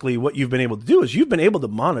basically what you've been able to do is you've been able to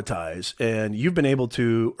monetize and you've been able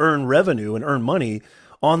to earn revenue and earn money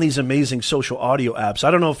on these amazing social audio apps.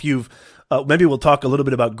 I don't know if you've, maybe we'll talk a little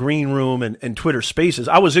bit about Green Room and Twitter Spaces.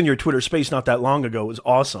 I was in your Twitter Space not that long ago. It was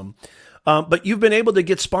awesome. But you've been able to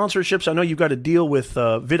get sponsorships. I know you've got a deal with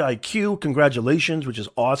vidIQ. Congratulations, which is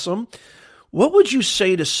awesome. What would you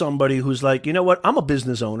say to somebody who's like, you know what? I'm a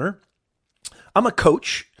business owner. I'm a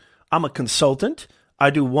coach. I'm a consultant. I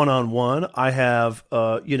do one-on-one. I have,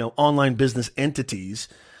 online business entities.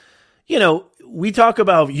 We talk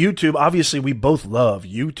about YouTube. Obviously, we both love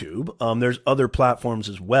YouTube. There's other platforms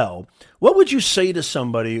as well. What would you say to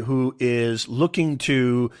somebody who is looking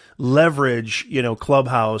to leverage,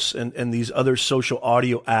 Clubhouse and these other social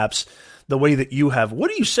audio apps the way that you have? What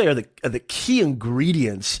do you say are the key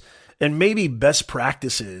ingredients and maybe best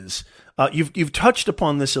practices You've touched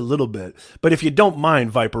upon this a little bit, but if you don't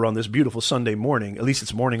mind, Viper, on this beautiful Sunday morning, at least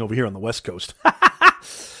it's morning over here on the West Coast,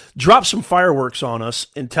 drop some fireworks on us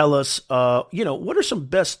and tell us, what are some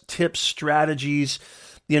best tips, strategies,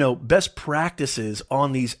 best practices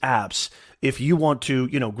on these apps if you want to,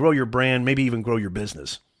 grow your brand, maybe even grow your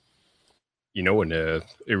business. And it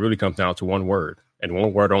really comes down to one word and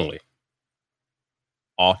one word only: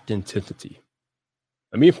 authenticity.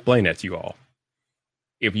 Let me explain that to you all.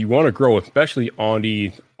 If you want to grow, especially on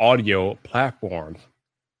these audio platforms,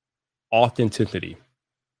 authenticity,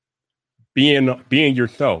 being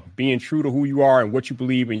yourself, being true to who you are and what you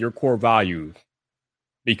believe in, your core values,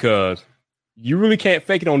 because you really can't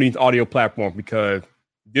fake it on these audio platforms, because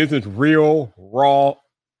this is real, raw,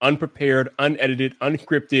 unprepared, unedited,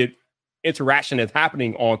 unscripted interaction that's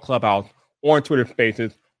happening on Clubhouse, on Twitter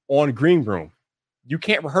Spaces, on Green Room. You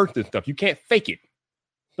can't rehearse this stuff. You can't fake it.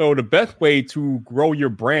 So the best way to grow your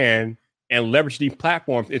brand and leverage these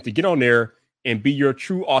platforms is to get on there and be your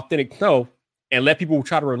true, authentic self and let people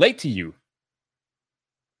try to relate to you.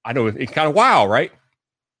 I know it's kind of wild, right?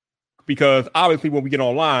 Because obviously when we get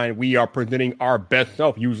online, we are presenting our best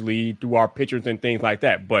self, usually through our pictures and things like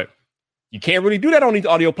that. But you can't really do that on these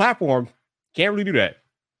audio platforms. Can't really do that.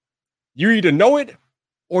 You either know it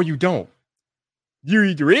or you don't. You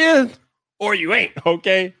either is or you ain't,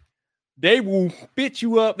 okay? They will spit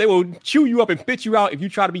you up. They will chew you up and spit you out if you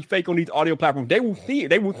try to be fake on these audio platforms. They will see it.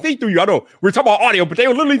 They will see through you. I know we're talking about audio, but they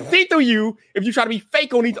will literally see through you if you try to be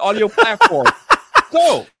fake on these audio platforms.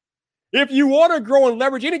 So if you want to grow and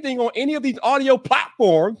leverage anything on any of these audio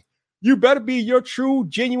platforms, you better be your true,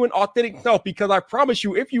 genuine, authentic self, because I promise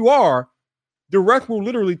you, if you are, the rest will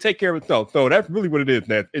literally take care of itself. So that's really what it is,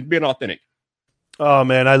 man. It's being authentic. Oh,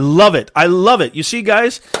 man, I love it. I love it. You see,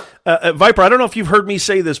 guys, Viper, I don't know if you've heard me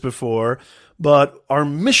say this before, but our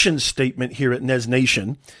mission statement here at Nez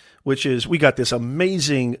Nation, which is we got this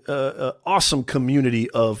amazing, awesome community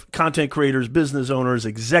of content creators, business owners,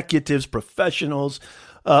 executives, professionals,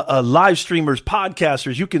 live streamers,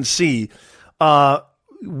 podcasters. You can see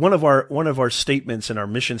one of our statements and our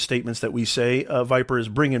mission statements that we say, Viper, is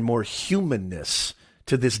bringing more humanness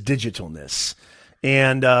to this digitalness.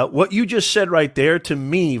 And what you just said right there, to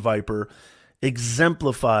me, Viper,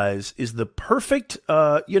 exemplifies is the perfect,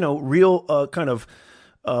 real kind of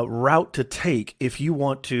route to take if you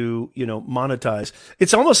want to, monetize.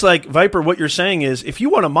 It's almost like, Viper, what you're saying is, if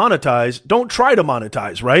you want to monetize, don't try to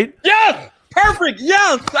monetize, right? Yes! Perfect!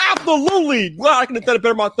 Yes! Absolutely! Well, I can have said it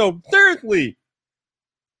better myself. Seriously!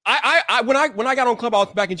 When I got on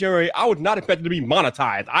Clubhouse back in January, I was not expected to be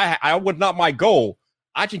monetized. I was not my goal.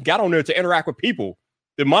 I just got on there to interact with people.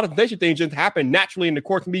 The monetization thing just happened naturally in the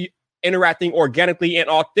course of me interacting organically and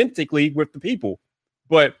authentically with the people.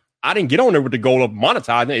 But I didn't get on there with the goal of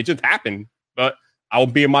monetizing. It just happened. But I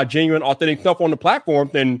was being my genuine, authentic self on the platform,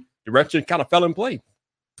 then the rest just kind of fell in place.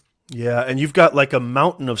 Yeah, and you've got like a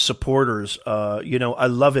mountain of supporters. I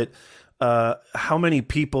love it. How many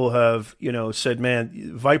people have, said,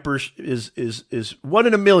 man, Viper is one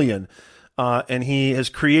in a million. And he has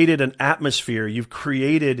created an atmosphere. You've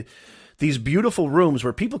created these beautiful rooms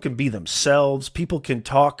where people can be themselves. People can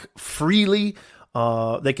talk freely.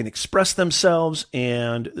 They can express themselves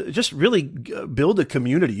and just really build a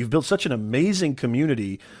community. You've built such an amazing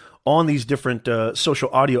community on these different social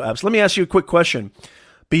audio apps. Let me ask you a quick question.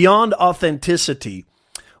 Beyond authenticity,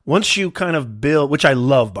 once you kind of build, which I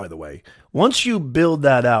love, by the way, once you build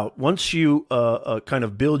that out, once you kind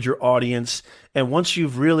of build your audience, and once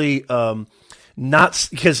you've really not,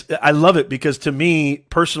 because I love it, because to me,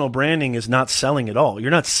 personal branding is not selling at all. You're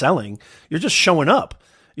not selling. You're just showing up.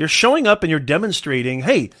 You're showing up and you're demonstrating,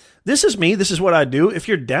 hey, this is me. This is what I do. If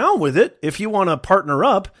you're down with it, if you want to partner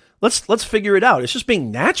up, let's figure it out. It's just being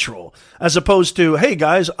natural, as opposed to, hey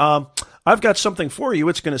guys, I've got something for you.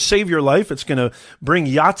 It's going to save your life. It's going to bring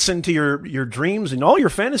yachts into your dreams, and all your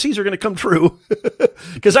fantasies are going to come true.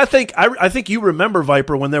 Because I think you remember,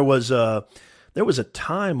 Viper, when there was a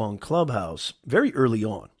time on Clubhouse very early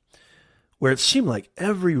on where it seemed like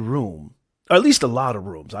every room, or at least a lot of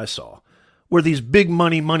rooms I saw, were these big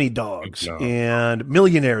money dogs and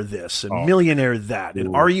millionaire this and millionaire that.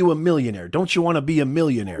 And are you a millionaire? Don't you want to be a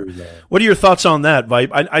millionaire? What are your thoughts on that, Vipe?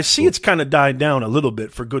 I see it's kind of died down a little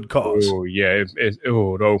bit for good cause. Oh, yeah.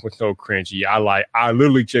 Those were so cringy. I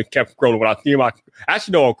literally just kept scrolling when I see them.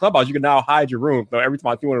 Actually, no, on Clubhouse, you can now hide your room. So every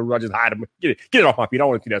time I see one, I just hide them. Get it off my feet. I don't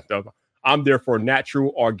want to see that stuff. I'm there for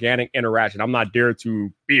natural, organic interaction. I'm not there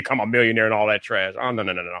to become a millionaire and all that trash. Oh, no.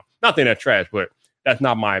 Not saying that trash, but that's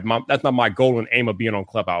not my goal and aim of being on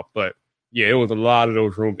Clubhouse. But yeah, it was a lot of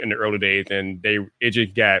those rooms in the early days, and it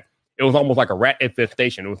was almost like a rat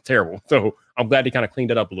infestation. It was terrible. So I'm glad they kind of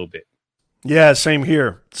cleaned it up a little bit. Yeah, same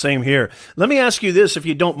here. Same here. Let me ask you this, if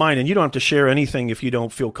you don't mind, and you don't have to share anything if you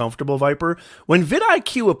don't feel comfortable, Viper. When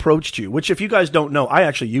vidIQ approached you, which if you guys don't know, I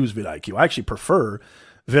actually use vidIQ. I actually prefer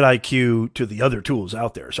vidIQ to the other tools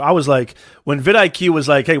out there. So I was like, when vidIQ was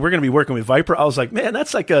like, "Hey, we're going to be working with Viper," I was like, "Man,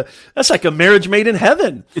 that's like a marriage made in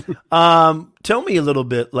heaven." Tell me a little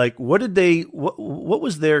bit, like, what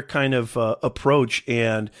was their kind of approach,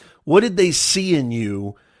 and what did they see in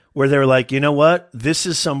you where they're like, you know what, this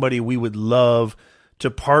is somebody we would love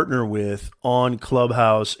to partner with on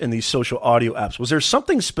Clubhouse and these social audio apps? Was there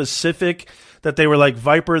something specific that they were like,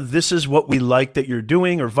 Viper, this is what we like that you're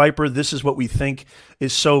doing, or Viper, this is what we think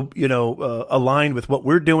is so, aligned with what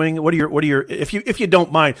we're doing? What are your, if you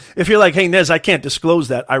don't mind, if you're like, hey, Nez, I can't disclose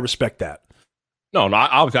that, I respect that. No,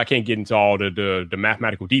 obviously I can't get into all the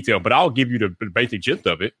mathematical detail, but I'll give you the basic gist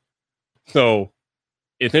of it. So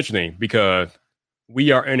it's interesting because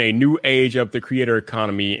we are in a new age of the creator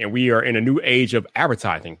economy, and we are in a new age of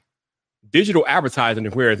advertising. Digital advertising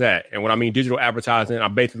is where it's at. And when I mean digital advertising,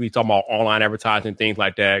 I'm basically talking about online advertising, things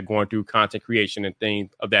like that, going through content creation and things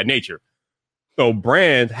of that nature. So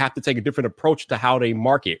brands have to take a different approach to how they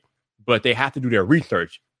market, but they have to do their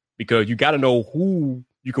research, because you got to know who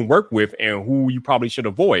you can work with and who you probably should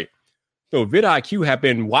avoid. So vidIQ have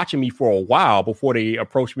been watching me for a while before they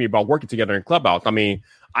approached me about working together in Clubhouse. I mean,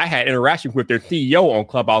 I had interactions with their CEO on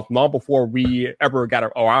Clubhouse long before we ever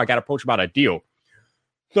I got approached about a deal.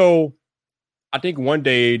 So I think one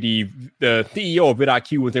day the CEO of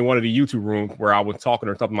vidIQ was in one of the YouTube rooms where I was talking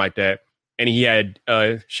or something like that, and he had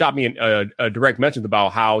shot me a direct mentions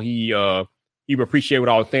about how he would appreciate what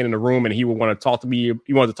I was saying in the room, and he would want to talk to me.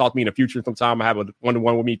 He wanted to talk to me in the future sometime. I have a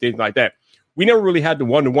one-to-one with me, things like that. We never really had the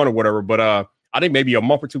one-to-one or whatever, but I think maybe a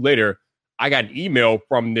month or two later, I got an email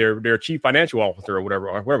from their chief financial officer or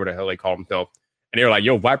whatever the hell they call themselves. And they were like,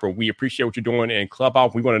 yo, Viper, we appreciate what you're doing in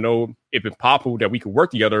Clubhouse. We want to know if it's possible that we could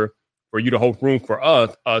work together for you to host room for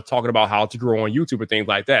us, talking about how to grow on YouTube and things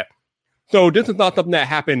like that. So this is not something that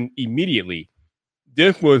happened immediately.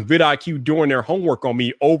 This was vidIQ doing their homework on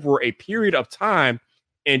me over a period of time.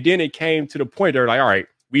 And then it came to the point they're like, all right,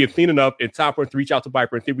 we have seen enough. It's time for us to reach out to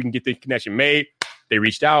Viper and see if we can get this connection made. They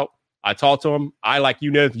reached out. I talked to them. I, like you,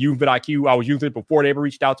 Nez, use vidIQ. I was using it before they ever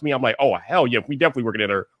reached out to me. I'm like, oh, hell yeah, we definitely working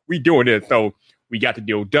together. We doing this. So we got the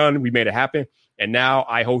deal done. We made it happen. And now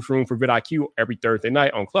I host room for vidIQ every Thursday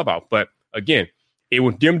night on Clubhouse. But again, it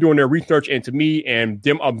was them doing their research into me and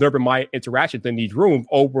them observing my interactions in these rooms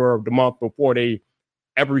over the month before they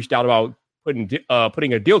ever reached out about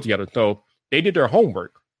putting a deal together. So they did their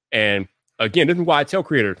homework. And again, this is why I tell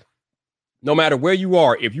creators, no matter where you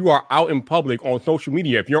are, if you are out in public on social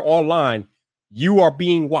media, if you're online, you are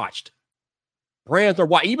being watched. Brands are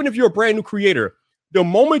watched. Even if you're a brand new creator, the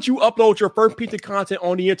moment you upload your first piece of content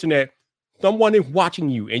on the internet, someone is watching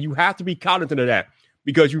you, and you have to be cognizant of that,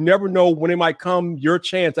 because you never know when it might come your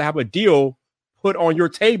chance to have a deal put on your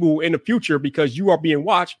table in the future because you are being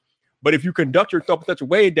watched. But if you conduct yourself in such a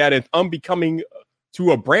way that is unbecoming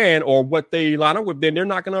to a brand or what they line up with, then they're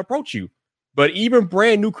not going to approach you. But even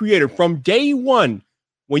brand new creator, from day one,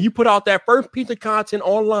 when you put out that first piece of content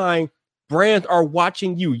online, brands are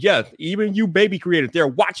watching you. Yes, even you baby creators, they're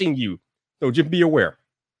watching you. So just be aware.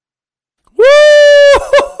 Woo!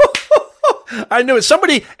 I knew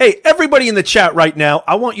it. Hey, everybody in the chat right now,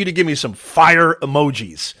 I want you to give me some fire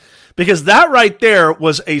emojis, because that right there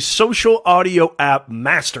was a social audio app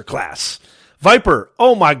masterclass. Viper,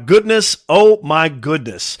 oh my goodness. Oh my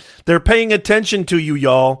goodness. They're paying attention to you,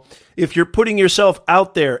 y'all. If you're putting yourself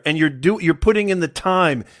out there and you're putting in the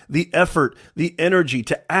time, the effort, the energy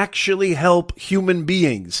to actually help human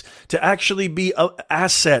beings, to actually be an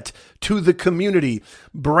asset to the community,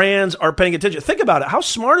 brands are paying attention. Think about it. How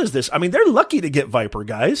smart is this? I mean, they're lucky to get Viper,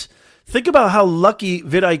 guys. Think about how lucky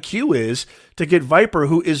vidIQ is to get Viper,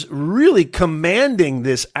 who is really commanding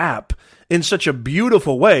this app in such a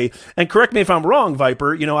beautiful way. And correct me if I'm wrong,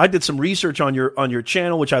 Viper. You know, I did some research on your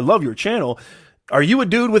channel, which I love your channel. Are you a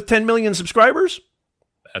dude with 10 million subscribers?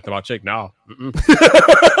 That's about check now.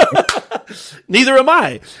 Neither am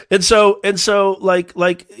I. And so,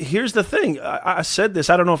 like, here's the thing. I said this.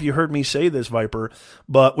 I don't know if you heard me say this, Viper,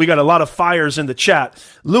 but we got a lot of fires in the chat.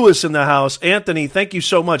 Lewis in the house. Anthony, thank you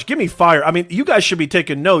so much. Give me fire. I mean, you guys should be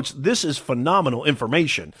taking notes. This is phenomenal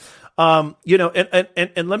information. And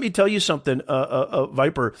let me tell you something,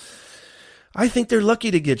 Viper. I think they're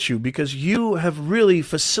lucky to get you, because you have really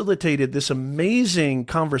facilitated this amazing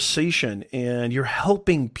conversation, and you're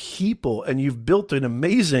helping people, and you've built an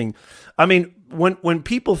amazing, I mean, when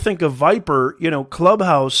people think of Viper, you know,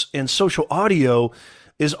 Clubhouse and social audio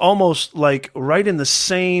is almost like right in the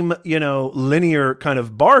same, linear kind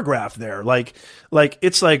of bar graph there. Like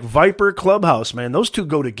it's like Viper Clubhouse, man. Those two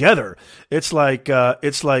go together. It's like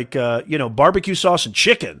barbecue sauce and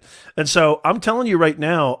chicken. And so I'm telling you right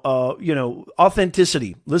now,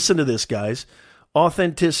 authenticity. Listen to this, guys.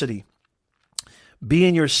 Authenticity.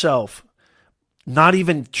 Being yourself. Not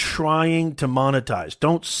even trying to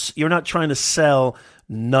monetize. You're not trying to sell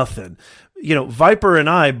nothing. Viper and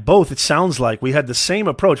I both, it sounds like we had the same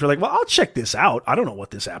approach. We're like, well, I'll check this out. I don't know what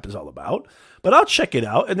this app is all about, but I'll check it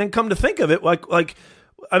out. And then come to think of it,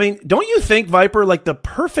 don't you think, Viper, like the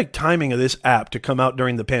perfect timing of this app to come out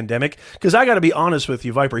during the pandemic? Because I got to be honest with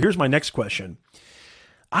you, Viper. Here's my next question.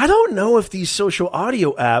 I don't know if these social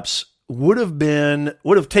audio apps would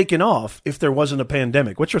have taken off if there wasn't a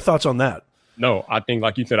pandemic. What's your thoughts on that? No, I think,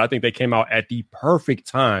 like you said, I think they came out at the perfect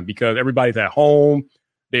time because everybody's at home.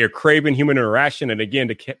 They're craving human interaction. And again,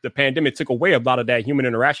 the pandemic took away a lot of that human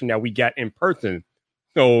interaction that we got in person.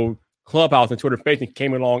 So Clubhouse and Twitter Spaces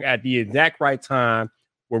came along at the exact right time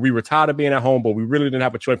where we were tired of being at home, but we really didn't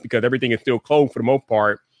have a choice because everything is still closed for the most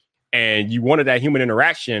part. And you wanted that human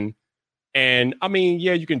interaction. And I mean,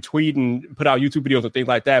 yeah, you can tweet and put out YouTube videos and things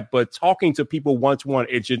like that, but talking to people one-to-one,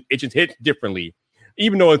 it just hits differently.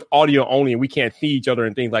 Even though it's audio only and we can't see each other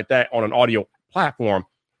and things like that on an audio platform,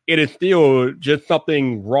 it is still just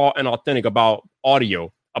something raw and authentic about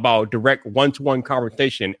audio, about direct one-to-one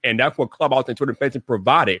conversation. And that's what Clubhouse and Twitter Spaces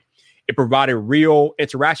provided. It provided real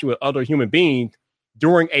interaction with other human beings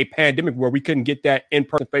during a pandemic where we couldn't get that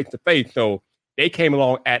in-person face-to-face. So they came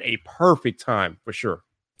along at a perfect time for sure.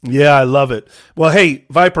 Yeah, I love it. Well, hey,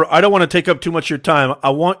 Viper, I don't want to take up too much of your time. I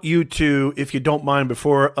want you to, if you don't mind,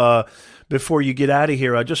 before you get out of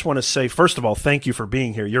here, I just want to say, first of all, thank you for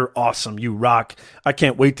being here. You're awesome. You rock. I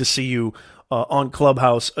can't wait to see you on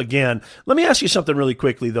Clubhouse again. Let me ask you something really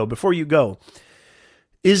quickly, though, before you go.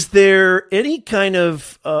 Is there any kind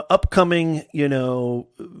of upcoming,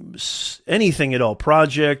 anything at all,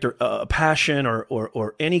 project or passion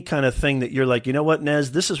or any kind of thing that you're like, you know what,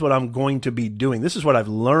 Nez, this is what I'm going to be doing. This is what I've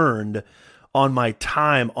learned on my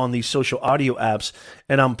time on these social audio apps,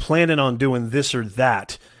 and I'm planning on doing this or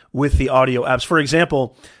that with the audio apps. For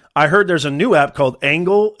example, I heard there's a new app called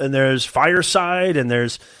Angle, and there's Fireside, and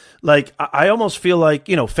there's I almost feel like,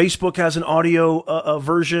 Facebook has an audio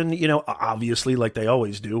version, obviously like they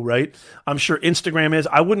always do, right? I'm sure Instagram is.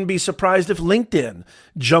 I wouldn't be surprised if LinkedIn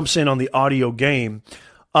jumps in on the audio game.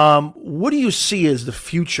 What do you see as the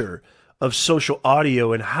future of social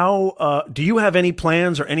audio, and how do you have any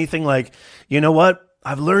plans or anything like, you know what,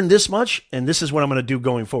 I've learned this much and this is what I'm going to do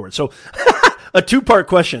going forward? So a two-part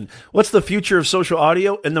question. What's the future of social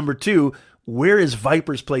audio? And number two, where is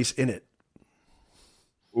Viper's place in it?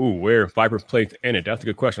 Ooh, where Viper's place in it? That's a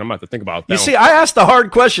good question. I'm going to have to think about that. You see, I ask the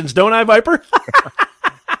hard questions, don't I, Viper?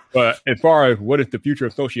 But as far as what is the future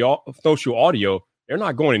of social audio, they're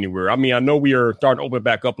not going anywhere. I mean, I know we are starting to open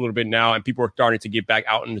back up a little bit now, and people are starting to get back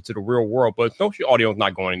out into the real world, but social audio is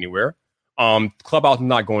not going anywhere. Clubhouse is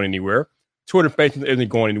not going anywhere. Twitter Spaces isn't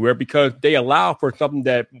going anywhere because they allow for something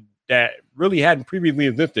that really hadn't previously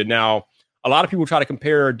existed. Now, a lot of people try to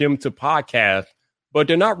compare them to podcasts, but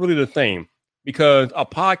they're not really the same. Because a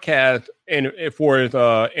podcast, in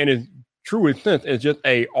its truest sense, is just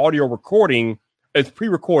a audio recording. It's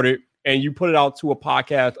pre-recorded, and you put it out to a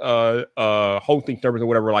podcast hosting service or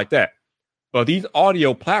whatever like that. But these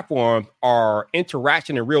audio platforms are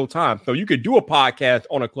interaction in real time. So you could do a podcast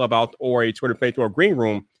on a Clubhouse or a Twitter Space or a Green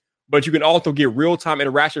Room, but you can also get real-time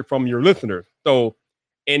interaction from your listeners. So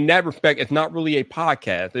in that respect, it's not really a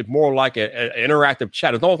podcast. It's more like an interactive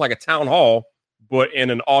chat. It's almost like a town hall, but in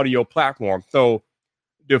an audio platform. So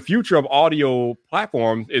the future of audio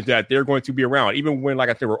platforms is that they're going to be around, even when, like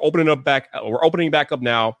I said, we're opening back up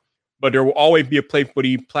now, but there will always be a place for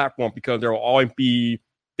these platforms because there will always be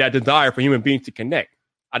that desire for human beings to connect.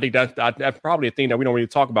 I think that's probably a thing that we don't really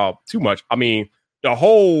talk about too much. I mean, the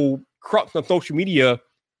whole crux of social media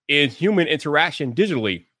is human interaction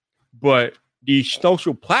digitally, but these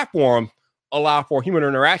social platforms allow for human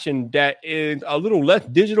interaction that is a little less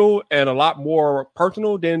digital and a lot more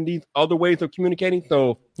personal than these other ways of communicating.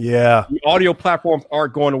 So yeah, the audio platforms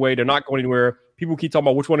aren't going away. They're not going anywhere. People keep talking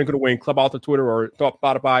about which one is going to win, Clubhouse or Twitter or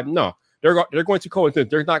Spotify. No, they're going to coexist.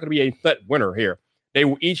 There's not going to be a set winner here. They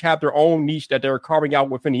will each have their own niche that they're carving out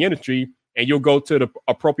within the industry, and you'll go to the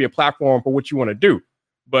appropriate platform for what you want to do.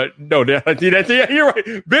 But no, you're right.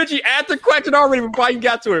 Benji asked the question already before I even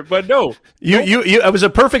got to it. But no, it was a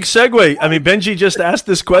perfect segue. I mean, Benji just asked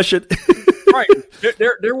this question. Right.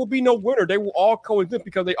 There will be no winner. They will all coexist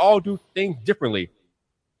because they all do things differently.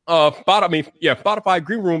 Spotify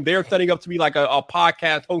Green Room, they're setting up to be like a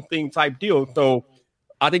podcast hosting type deal. So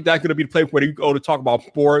I think that's going to be the place where you go to talk about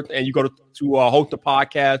sports and you go to host a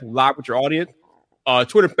podcast live with your audience.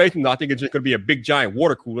 Twitter Spaces, I think it's just going to be a big giant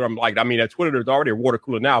water cooler. At Twitter, there's already a water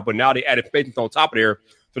cooler now, but now they added Spaces on top of there.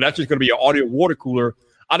 So that's just going to be an audio water cooler.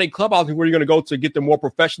 I think Clubhouse is where you're going to go to get the more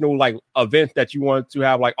professional like events that you want to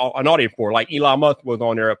have like an audience for. Like Elon Musk was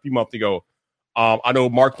on there a few months ago. I know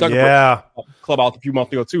Mark Zuckerberg Clubhouse a few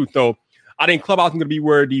months ago too. So I think Clubhouse is going to be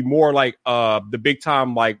where the more like the big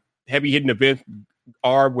time like heavy hitting events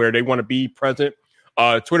are, where they want to be present.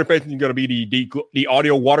 Twitter Spaces is going to be the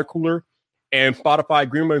audio water cooler, and Spotify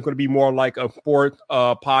Greenman is going to be more like a sports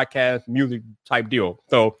podcast music type deal.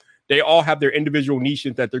 So they all have their individual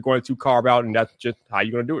niches that they're going to carve out, and that's just how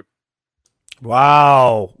you're going to do it.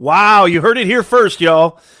 Wow. Wow. You heard it here first,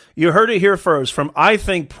 y'all. You heard it here first from, I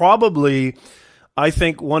think,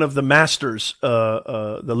 one of the masters,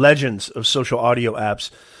 the legends of social audio apps.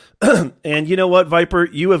 And you know what, Viper?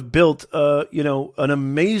 You have built, an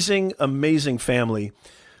amazing, amazing family,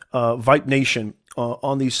 Vipe Nation,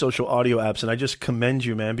 on these social audio apps. And I just commend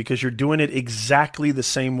you, man, because you're doing it exactly the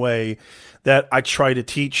same way that I try to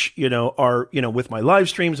teach, with my live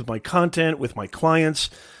streams, with my content, with my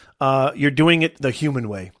clients. You're doing it the human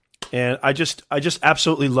way. And I just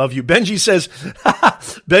absolutely love you. Benji says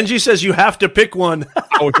you have to pick one.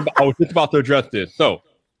 I was just about to address this. So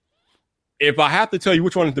if I have to tell you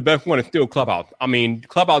which one is the best one, it's still Clubhouse. I mean,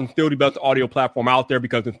 Clubhouse is still the best audio platform out there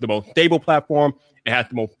because it's the most stable platform. It has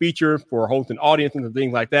the most features for hosting audiences and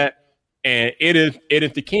things like that. And it is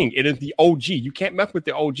the king. It is the OG. You can't mess with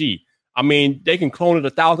the OG. I mean, they can clone it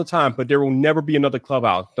 1,000 times, but there will never be another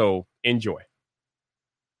Clubhouse. So enjoy.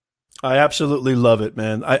 I absolutely love it,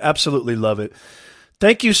 man. I absolutely love it.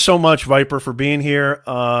 Thank you so much, Viper, for being here.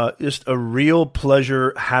 Just a real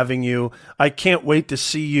pleasure having you. I can't wait to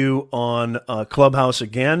see you on Clubhouse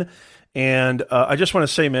again. And I just want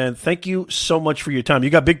to say, man, thank you so much for your time. You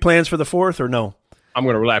got big plans for the 4th or no? I'm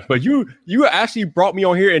going to relax. But you actually brought me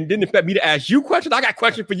on here and didn't expect me to ask you questions. I got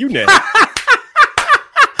questions for you now.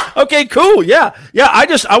 Okay, cool. Yeah.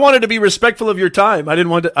 I wanted to be respectful of your time. I didn't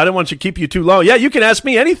want to keep you too long. Yeah, you can ask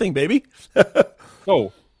me anything, baby.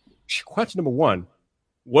 So, question number 1.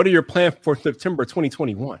 What are your plans for September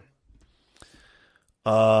 2021?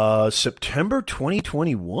 September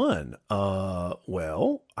 2021.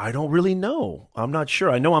 Well, I don't really know. I'm not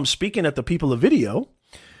sure. I know I'm speaking at the People of Video,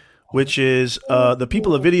 which is the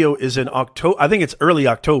People of Video is in October. I think it's early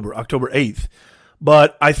October 8th.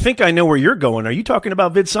 But I think I know where you're going. Are you talking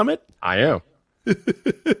about Vid Summit? I am.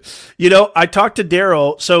 I talked to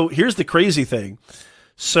Daryl. So here's the crazy thing.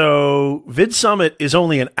 So Vid Summit is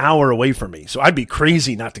only an hour away from me. So I'd be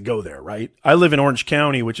crazy not to go there, right? I live in Orange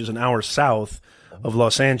County, which is an hour south of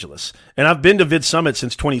Los Angeles. And I've been to Vid Summit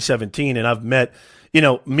since 2017, and I've met,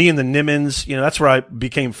 me and the Nimmons. That's where I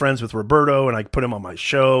became friends with Roberto, and I put him on my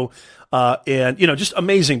show. And just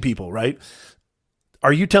amazing people, right?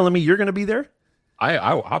 Are you telling me you're going to be there?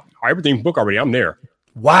 I everything's booked already. I'm there.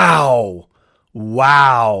 Wow.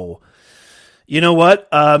 You know what?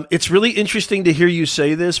 It's really interesting to hear you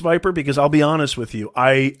say this, Viper, because I'll be honest with you.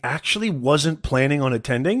 I actually wasn't planning on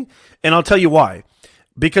attending, and I'll tell you why.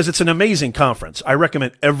 Because it's an amazing conference. I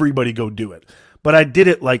recommend everybody go do it. But I did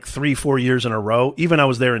it like 3-4 years in a row. Even I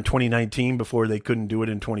was there in 2019 before they couldn't do it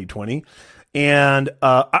in 2020. And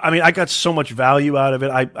I got so much value out of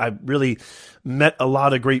it. I really met a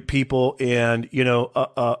lot of great people, and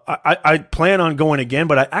I plan on going again,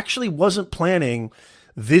 but I actually wasn't planning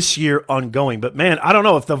this year on going. But man, I don't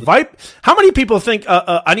know if the Vipe. How many people think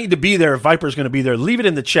I need to be there if Viper's going to be there? Leave it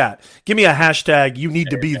in the chat. Give me a hashtag. You need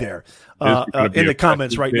to be there in the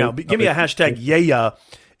comments right now. Give me a hashtag. Yeah.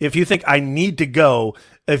 If you think I need to go,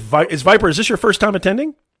 is Viper? Is this your first time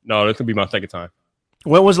attending? No, this will be my second time.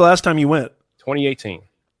 When was the last time you went? 2018.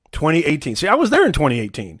 2018. See, I was there in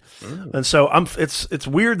 2018. And so it's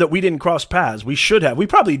weird that we didn't cross paths. We should have. We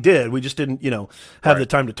probably did. We just didn't, have the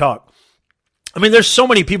time to talk. I mean, there's so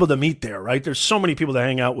many people to meet there, right? There's so many people to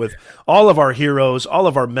hang out with. All of our heroes, all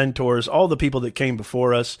of our mentors, all the people that came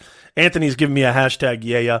before us. Anthony's giving me a hashtag,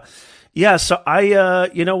 yeah. Yeah, so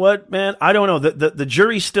you know what, man? I don't know. The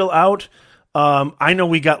jury's still out. I know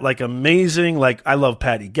we got amazing, I love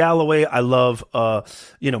Patty Galloway. I love,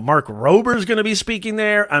 Mark Rober's going to be speaking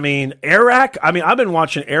there. I mean, Eric. I've been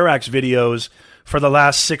watching Eric's videos for the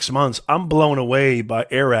last 6 months. I'm blown away by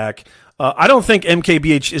Eric. I don't think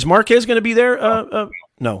MKBH is Marquez going to be there.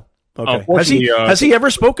 No. Okay. Has he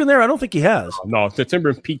ever spoken there? I don't think he has. No, September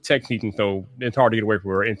is peak tech season, so it's hard to get away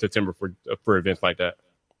from her in September for events like that.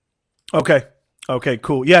 Okay. Okay,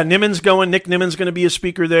 cool. Yeah, Nick Nimmon's going to be a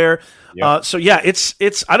speaker there. Yep. So yeah, it's.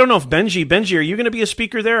 I don't know if Benji, are you going to be a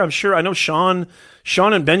speaker there? I'm sure. I know Sean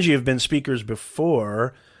and Benji have been speakers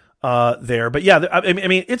before there, but yeah, I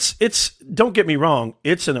mean, it's. Don't get me wrong,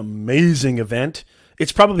 it's an amazing event.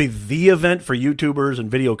 It's probably the event for YouTubers and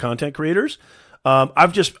video content creators.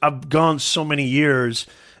 I've gone so many years,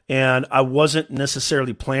 and I wasn't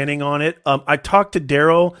necessarily planning on it. I talked to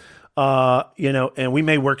Daryl. And we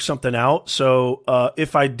may work something out. So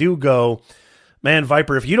if I do go, man,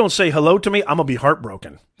 Viper, if you don't say hello to me, I'm gonna be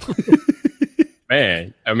heartbroken.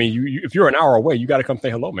 Man, I mean, if you're an hour away, you got to come say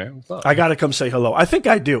hello, man. What's up? I got to come say hello. I think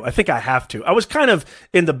I do. I think I have to. I was kind of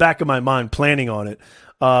in the back of my mind planning on it.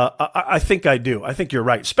 I think I do. I think you're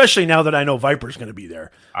right, especially now that I know Viper's going to be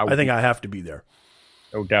there. I think I have to be there.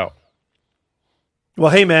 No doubt.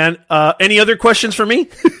 Well, hey, man, any other questions for me?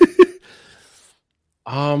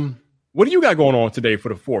 What do you got going on today for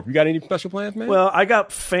the 4th? You got any special plans, man? Well, I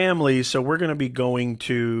got family, so we're going to be going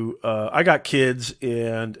to. I got kids,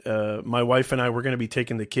 and my wife and I we're going to be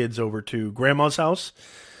taking the kids over to Grandma's house,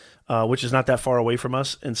 which is not that far away from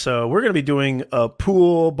us, and so we're going to be doing a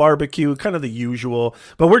pool barbecue, kind of the usual.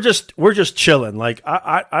 But we're just chilling. Like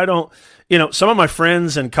I don't, some of my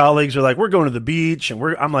friends and colleagues are like, we're going to the beach, and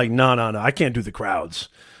I'm like, no, I can't do the crowds.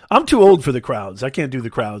 I'm too old for the crowds. I can't do the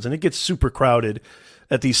crowds, and it gets super crowded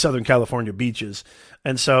at these Southern California beaches.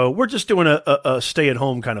 And so we're just doing a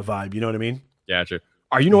stay-at-home kind of vibe. You know what I mean? Gotcha.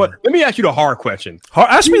 You know what? Let me ask you the hard question.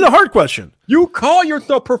 Ask me the hard question. You call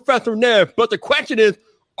yourself Professor Nev, but the question is,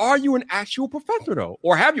 are you an actual professor, though?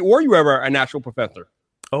 Or were you ever an actual professor?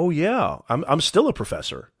 Oh, yeah. I'm still a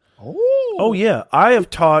professor. Oh, yeah. I have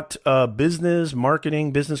taught business,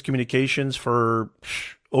 marketing, business communications for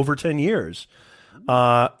over 10 years.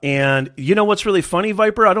 And you know what's really funny,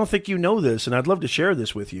 Viper? I don't think you know this, and I'd love to share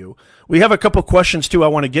this with you. We have a couple questions, too, I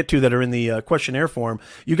want to get to that are in the questionnaire form.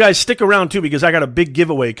 You guys stick around, too, because I got a big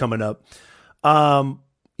giveaway coming up.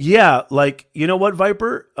 Yeah, like, you know what,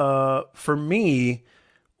 Viper? For me,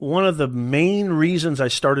 one of the main reasons I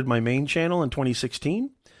started my main channel in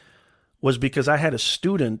 2016 was because I had a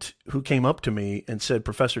student who came up to me and said,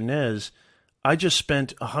 Professor Nez, I just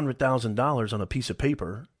spent $100,000 on a piece of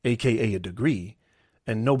paper, a.k.a. a degree,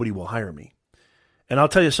 and nobody will hire me. And I'll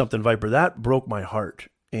tell you something, Viper, that broke my heart.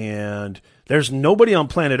 And there's nobody on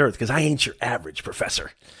planet Earth, because I ain't your average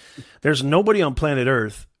professor. There's nobody on planet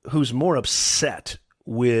Earth who's more upset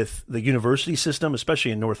with the university system, especially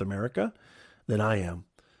in North America, than I am.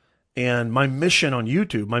 And my mission on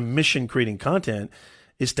YouTube, my mission creating content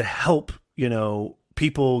is to help,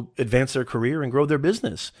 people advance their career and grow their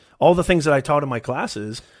business. All the things that I taught in my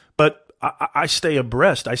classes, but I stay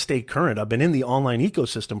abreast. I stay current. I've been in the online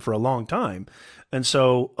ecosystem for a long time. And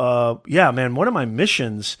so, yeah, man, one of my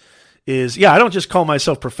missions is, I don't just call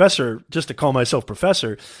myself professor just to call myself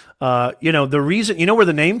professor. The reason, where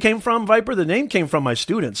the name came from, Viper? The name came from my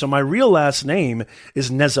student. So my real last name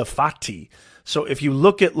is Nezafati. So if you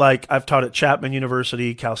look at, I've taught at Chapman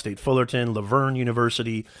University, Cal State Fullerton, Laverne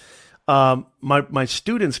University, my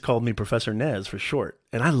students called me Professor Nez for short,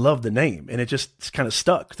 and I love the name, and it just kind of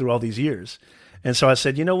stuck through all these years. And so I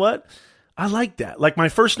said, you know what? I like that. Like, my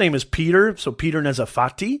first name is Peter, so Peter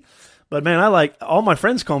Nezafati, but man, all my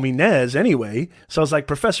friends call me Nez anyway. So I was like,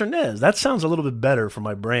 Professor Nez, that sounds a little bit better for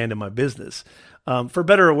my brand and my business, for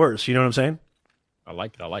better or worse. You know what I'm saying? I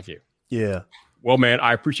like it. Yeah. Well, man,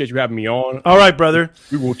 I appreciate you having me on. All right, brother.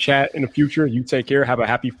 We will chat in the future. You take care. Have a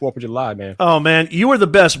happy 4th of July, man. Oh, man, you are the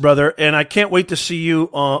best, brother, and I can't wait to see you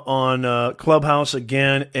on Clubhouse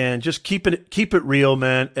again. And just keep it real,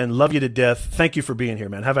 man, and love you to death. Thank you for being here,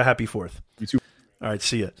 man. Have a happy 4th. You too. All right,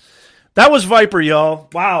 see ya. That was Viper, y'all.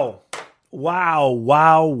 Wow.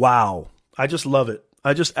 I just love it.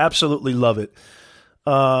 I just absolutely love it.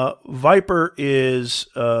 Viper is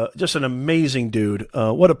just an amazing dude.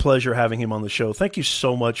 What a pleasure having him on the show. Thank you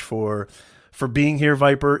so much for being here,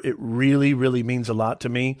 Viper. It really, really means a lot to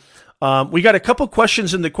me. We got a couple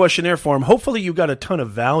questions in the questionnaire form. Hopefully you got a ton of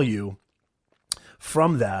value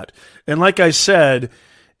from that. And like I said,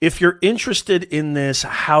 if you're interested in this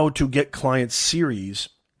How to Get Clients series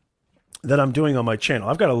that I'm doing on my channel,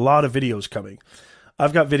 I've got a lot of videos coming.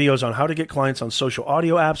 I've got videos on how to get clients on social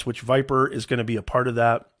audio apps, which Viper is going to be a part of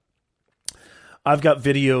that. I've got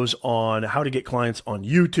videos on how to get clients on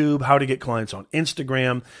YouTube, how to get clients on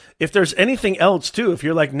Instagram. If there's anything else too, if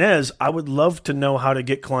you're like Nez, I would love to know how to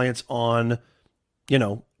get clients on,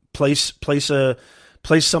 place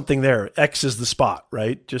something there. X is the spot,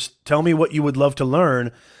 right? Just tell me what you would love to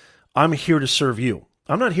learn. I'm here to serve you.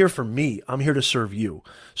 I'm not here for me. I'm here to serve you.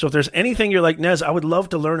 So if there's anything you're like, Nez, I would love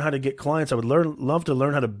to learn how to get clients. I would love to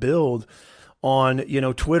learn how to build on,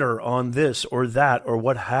 Twitter, on this or that or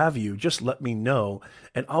what have you, just let me know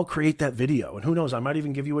and I'll create that video. And who knows, I might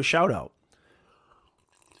even give you a shout out.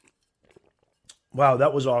 Wow,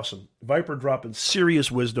 that was awesome. Viper dropping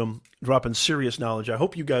serious wisdom, dropping serious knowledge. I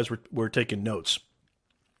hope you guys were taking notes.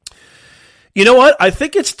 You know what? I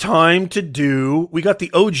think it's time to do, we got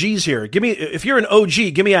the OGs here. If you're an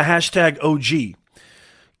OG, give me a hashtag OG.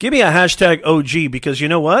 Give me a hashtag OG because you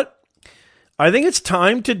know what? I think it's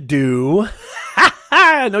time to do,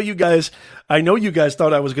 I know you guys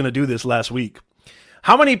thought I was going to do this last week.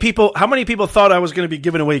 How many people thought I was going to be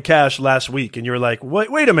giving away cash last week? And you're like,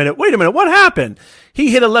 wait a minute, what happened?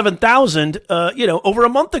 He hit 11,000, over a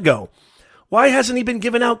month ago. Why hasn't he been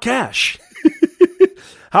giving out cash?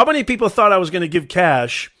 How many people thought I was going to give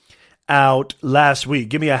cash out last week?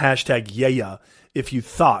 Give me a hashtag yeah if you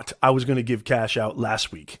thought I was going to give cash out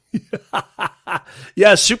last week.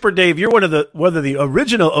 Yeah, Super Dave, you're one of the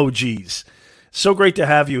original OGs. So great to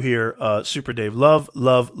have you here, Super Dave. Love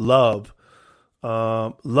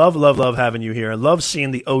having you here. I love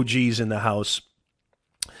seeing the OGs in the house.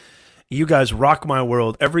 You guys rock my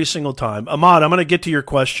world every single time. Ahmad, I'm going to get to your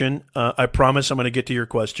question. I promise I'm going to get to your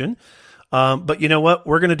question. But you know what?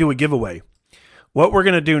 We're going to do a giveaway. What we're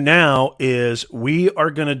going to do now is we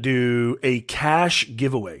are going to do a cash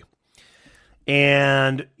giveaway.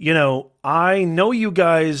 And, I know you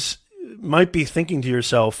guys might be thinking to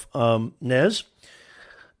yourself, Nez,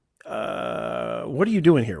 what are you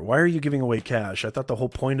doing here? Why are you giving away cash? I thought the whole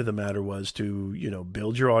point of the matter was to,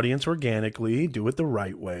 build your audience organically, do it the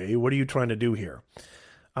right way. What are you trying to do here?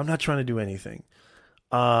 I'm not trying to do anything.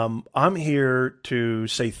 I'm here to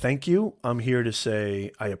say thank you. I'm here to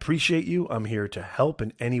say I appreciate you. I'm here to help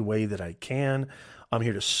in any way that I can. I'm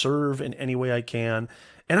here to serve in any way I can.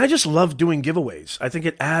 And I just love doing giveaways. I think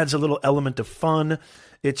it adds a little element of fun.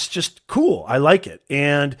 It's just cool. I like it.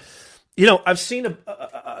 And I've seen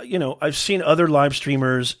other live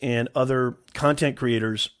streamers and other content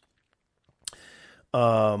creators.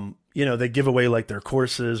 They give away like their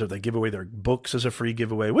courses or they give away their books as a free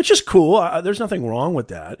giveaway, which is cool. There's nothing wrong with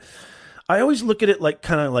that. I always look at it like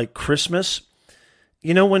kind of like Christmas.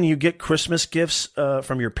 When you get Christmas gifts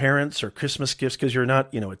from your parents or Christmas gifts because you're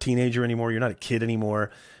not, a teenager anymore, you're not a kid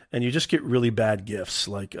anymore, and you just get really bad gifts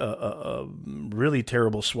like really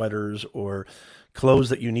terrible sweaters or clothes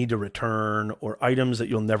that you need to return or items that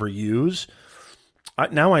you'll never use.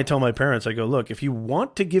 Now I tell my parents, I go, look, if you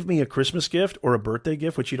want to give me a Christmas gift or a birthday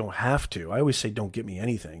gift, which you don't have to, I always say don't get me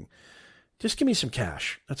anything. Just give me some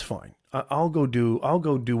cash. That's fine. I'll go do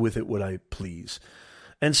with it what I please.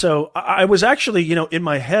 And so I was actually, in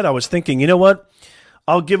my head, I was thinking, you know what?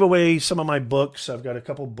 I'll give away some of my books. I've got a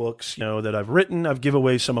couple books, that I've written. I've give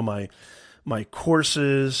away some of my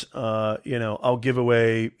courses. I'll give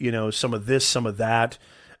away, some of this, some of that.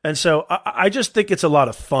 And so I just think it's a lot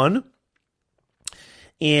of fun.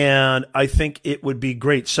 And I think it would be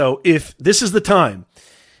great. So if this is the time,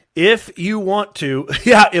 if you want to,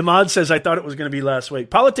 Imad says, I thought it was going to be last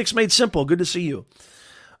week. Politics Made Simple. Good to see you.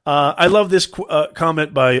 I love this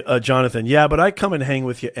comment by Jonathan. Yeah, but I come and hang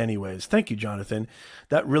with you anyways. Thank you, Jonathan.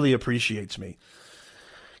 That really appreciates me.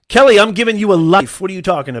 Kelly, I'm giving you a life. What are you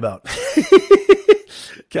talking about?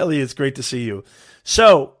 Kelly, it's great to see you.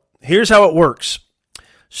 So here's how it works.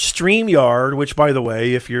 StreamYard, which, by the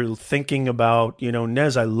way, if you're thinking about,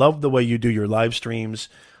 Nez, I love the way you do your live streams.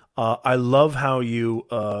 I love how you,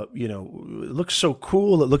 it looks so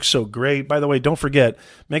cool. It looks so great. By the way, don't forget,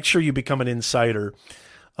 make sure you become an insider.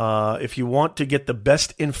 If you want to get the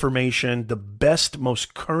best information, the best,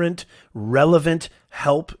 most current, relevant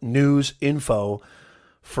help, news, info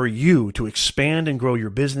for you to expand and grow your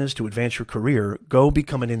business, to advance your career, go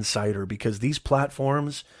become an insider because these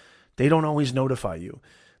platforms, they don't always notify you.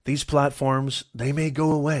 These platforms, they may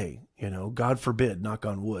go away, God forbid, knock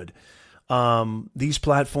on wood. These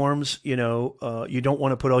platforms, you don't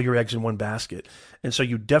want to put all your eggs in one basket. And so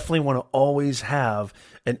you definitely want to always have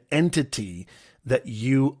an entity that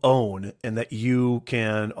you own and that you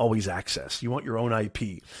can always access. You want your own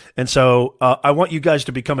IP. And so I want you guys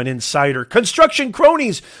to become an insider. Construction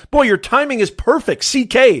Cronies, boy, your timing is perfect.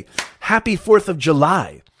 CK, happy 4th of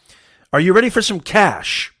July. Are you ready for some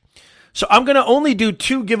cash? So I'm going to only do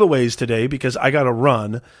 2 giveaways today because I got to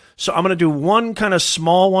run. So I'm going to do one kind of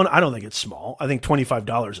small one. I don't think it's small. I think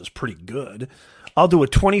 $25 is pretty good. I'll do a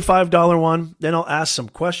 $25 one. Then I'll answer some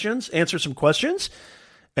questions,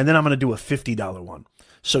 and then I'm going to do a $50 one.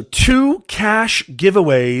 So 2 cash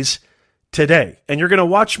giveaways today. And you're going to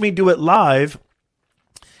watch me do it live.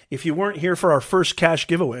 If you weren't here for our first cash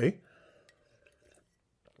giveaway,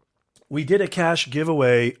 we did a cash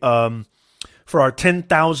giveaway for our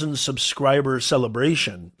 10,000 subscriber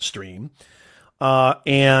celebration stream.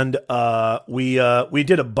 And we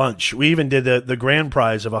did a bunch. We even did the grand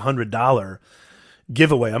prize of $100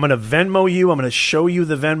 giveaway. I'm going to Venmo you. I'm going to show you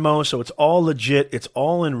the Venmo, so it's all legit. It's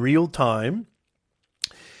all in real time.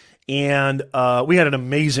 And we had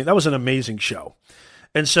that was an amazing show.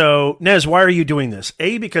 And so, Nez, why are you doing this?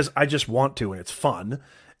 A, because I just want to and it's fun.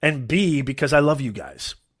 And B, because I love you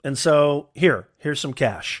guys. And so here's some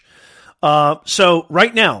cash. So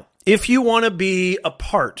right now, if you want to be a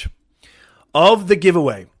part of the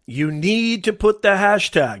giveaway, you need to put the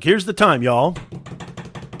hashtag. Here's the time, y'all.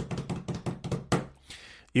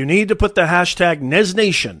 You need to put the hashtag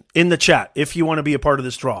NezNation in the chat if you want to be a part of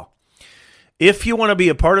this draw. If you want to be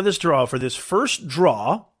a part of this draw for this first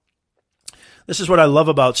draw, this is what I love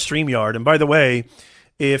about StreamYard. And by the way,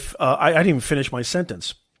 if I didn't even finish my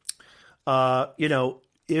sentence.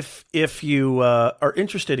 If you are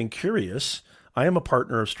interested and curious, I am a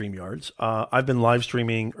partner of StreamYards. I've been live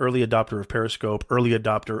streaming, early adopter of Periscope, early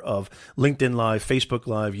adopter of LinkedIn Live, Facebook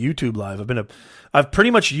Live, YouTube Live. I've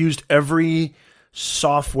pretty much used every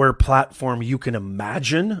software platform you can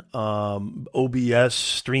imagine. OBS,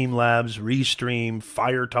 Streamlabs, Restream,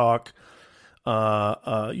 FireTalk,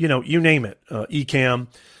 you name it, Ecamm.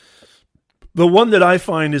 The one that I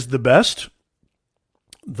find is the best,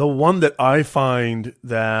 the one that I find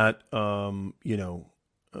that,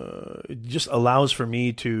 it just allows for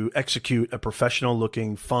me to execute a professional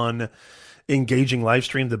looking, fun, engaging live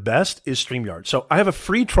stream, the best is StreamYard. So I have a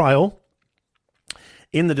free trial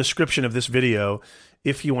in the description of this video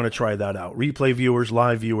if you want to try that out. Replay viewers,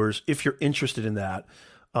 live viewers, if you're interested in that,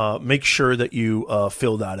 make sure that you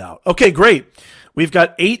fill that out. Okay, great. We've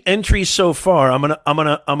got 8 entries so far. I'm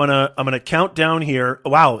gonna count down here.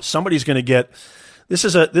 Wow, somebody's gonna get. This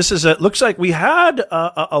is a. Looks like we had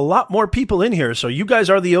a lot more people in here. So you guys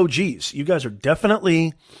are the OGs. You guys are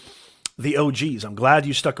definitely the OGs. I'm glad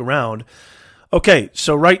you stuck around. Okay,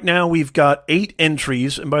 so right now we've got 8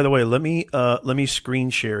 entries. And by the way, let me screen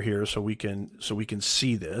share here so we can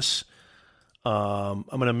see this. I'm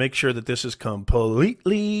going to make sure that this is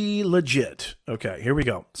completely legit. Okay, here we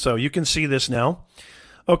go. So you can see this now.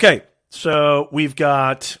 Okay, so we've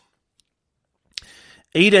got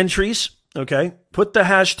 8 entries. Okay, put the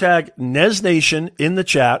hashtag NezNation in the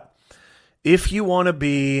chat if you want to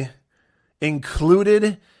be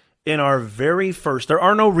included in our very first. There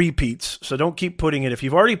are no repeats, so don't keep putting it. If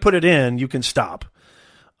you've already put it in, you can stop.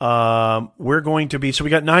 We're going to be, so we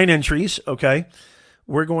got 9 entries, okay?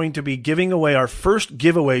 We're going to be giving away our first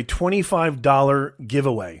giveaway, $25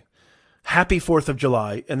 giveaway. Happy 4th of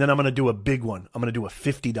July, and then I'm going to do a big one. I'm going to do a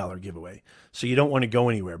 $50 giveaway. So you don't want to go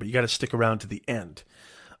anywhere, but you got to stick around to the end.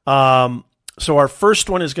 So our first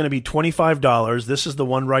one is going to be $25. This is the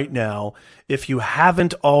one right now. If you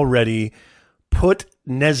haven't already, put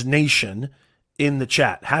NezNation in the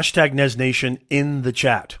chat. Hashtag NezNation in the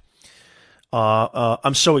chat.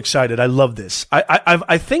 I'm so excited. I love this.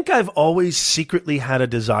 I think I've always secretly had a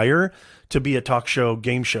desire to be a talk show,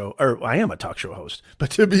 game show, or I am a talk show host,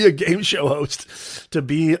 but to be a game show host, to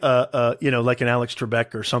be like an Alex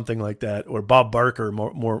Trebek or something like that, or Bob Barker,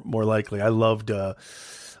 more likely. I loved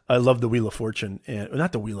the Wheel of Fortune, and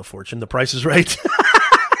not the Wheel of Fortune, The Price is Right.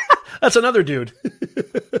 That's another dude.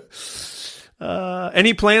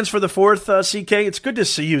 Any plans for the 4th, CK? It's good to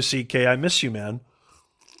see you, CK. I miss you, man.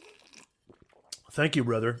 Thank you,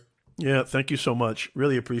 brother. Yeah, thank you so much.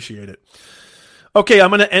 Really appreciate it. Okay, I'm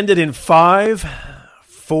going to end it in 5,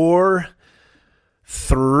 4,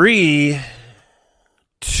 3,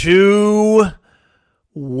 2,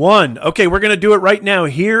 1. Okay, we're going to do it right now.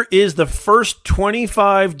 Here is the first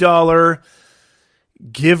 $25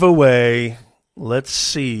 giveaway. Let's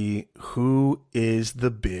see who is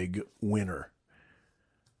the big winner.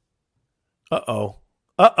 Uh-oh.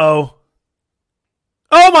 Uh-oh.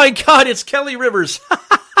 Oh my God, it's Kelly Rivers.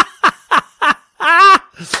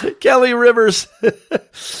 Kelly Rivers.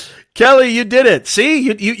 Kelly, you did it.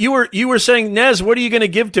 See, you were saying, Nez, what are you going to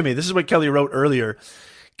give to me? This is what Kelly wrote earlier.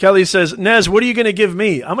 Kelly says, Nez, what are you going to give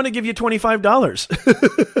me? I'm going to give you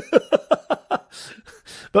 $25.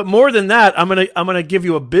 But more than that, I'm going to give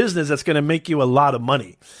you a business that's going to make you a lot of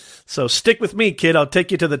money. So stick with me, kid. I'll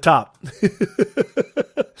take you to the top.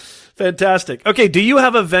 Fantastic. Okay, do you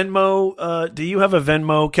have a Venmo,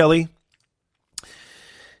 Kelly?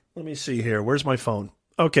 Let me see here. Where's my phone?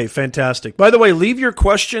 Okay, fantastic. By the way, leave your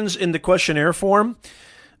questions in the questionnaire form.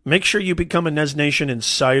 Make sure you become a NezNation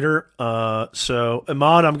insider. So,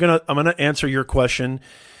 Ahmad, I'm gonna answer your question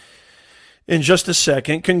in just a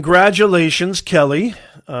second. Congratulations, Kelly.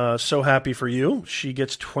 So happy for you. She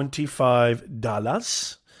gets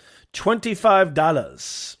 $25.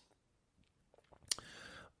 $25.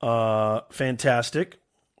 Fantastic.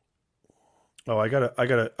 Oh, I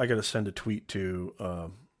gotta send a tweet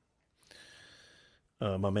to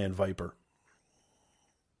my man Viper.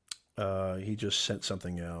 He just sent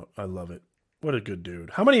something out. I love it. What a good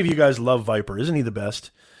dude. How many of you guys love Viper? Isn't he the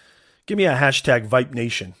best? Give me a hashtag Vipe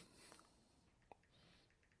Nation.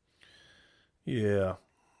 Yeah.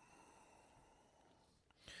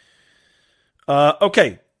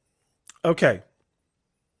 Okay.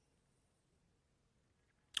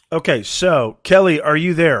 Okay, so Kelly, are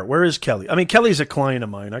you there? Where is Kelly? I mean, Kelly's a client of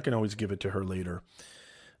mine. I can always give it to her later.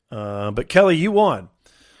 But Kelly, you won.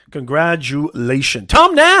 Congratulations.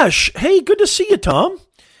 Tom Nash. Hey, good to see you, Tom.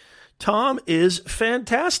 Tom is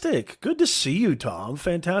fantastic. Good to see you, Tom.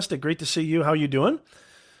 Fantastic. Great to see you. How you doing?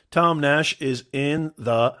 Tom Nash is in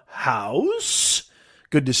the house.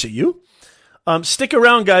 Good to see you. Stick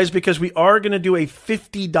around, guys, because we are going to do a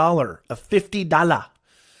 $50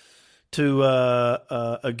 to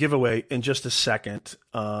a giveaway in just a second.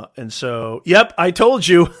 And so, yep, I told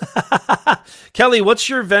you. Kelly, what's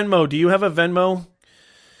your Venmo? Do you have a Venmo?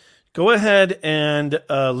 Go ahead and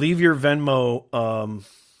leave your Venmo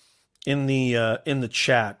in the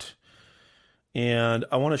chat. And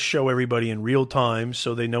I want to show everybody in real time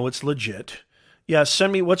so they know it's legit. Yeah,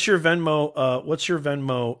 send me what's your Venmo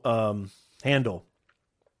handle?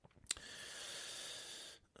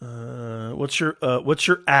 What's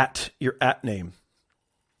your at name?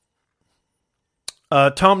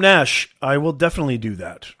 Tom Nash, I will definitely do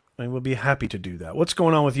that. I will be happy to do that. What's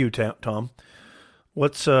going on with you, Tom?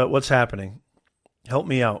 What's happening? Help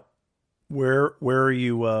me out. Where are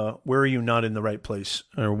you not in the right place?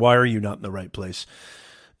 Or why are you not in the right place?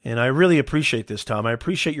 And I really appreciate this, Tom. I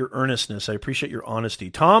appreciate your earnestness. I appreciate your honesty.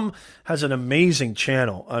 Tom has an amazing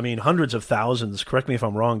channel. I mean, hundreds of thousands. Correct me if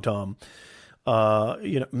I'm wrong, Tom.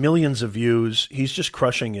 Millions of views. He's just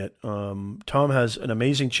crushing it. Tom has an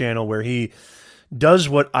amazing channel where he does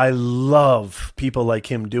what I love people like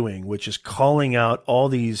him doing, which is calling out all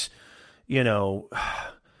these, these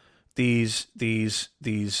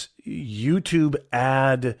YouTube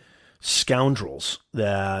ad scoundrels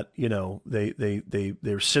that,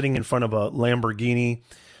 they're sitting in front of a Lamborghini,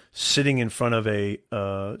 sitting in front of a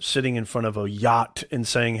yacht and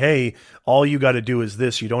saying, hey, all you got to do is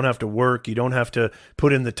this. You don't have to work. You don't have to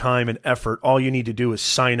put in the time and effort. All you need to do is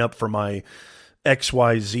sign up for my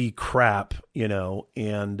XYZ crap,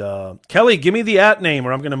 and Kelly, give me the at name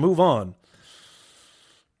or I'm going to move on.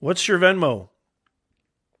 What's your Venmo?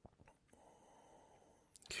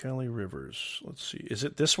 Kelly Rivers. Let's see. Is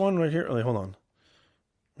it this one right here? Oh, hold on.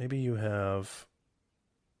 Maybe you have...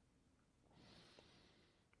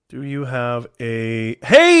 Do you have a...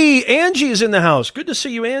 Hey, Angie is in the house. Good to see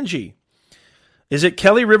you, Angie. Is it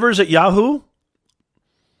Kelly Rivers at Yahoo?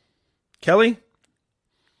 Kelly?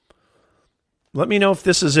 Let me know if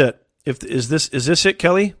this is it. Is this it,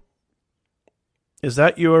 Kelly? Is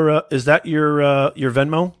that your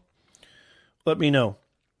Venmo? Let me know.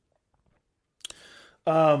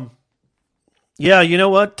 Yeah, you know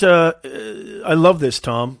what? I love this,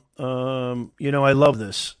 Tom. I love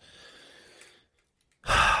this.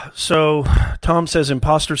 So, Tom says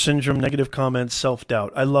imposter syndrome, negative comments,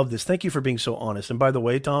 self-doubt. I love this. Thank you for being so honest. And by the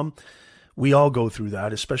way, Tom, we all go through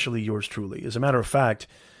that, especially yours truly. As a matter of fact,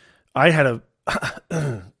 I had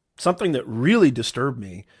something that really disturbed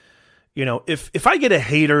me. If I get a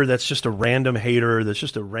hater that's just a random hater, that's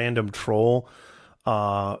just a random troll,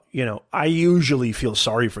 I usually feel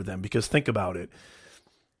sorry for them because think about it.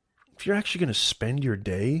 If you're actually going to spend your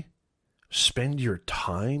day, spend your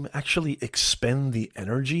time, actually expend the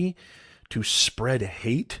energy to spread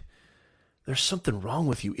hate, there's something wrong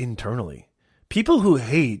with you internally. People who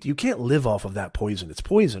hate, you can't live off of that poison. It's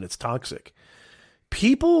poison. It's toxic.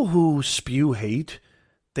 People who spew hate,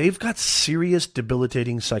 they've got serious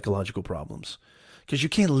debilitating psychological problems because you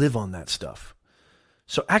can't live on that stuff.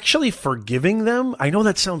 So actually forgiving them, I know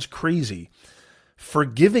that sounds crazy.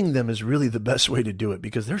 Forgiving them is really the best way to do it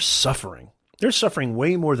because they're suffering. They're suffering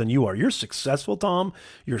way more than you are. You're successful, Tom.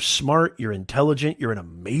 You're smart. You're intelligent. You're an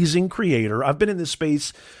amazing creator. I've been in this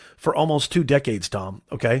space for almost 2 decades, Tom,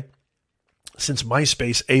 okay? Since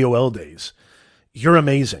MySpace AOL days. You're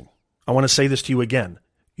amazing. I want to say this to you again.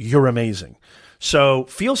 You're amazing. So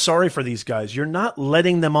feel sorry for these guys. You're not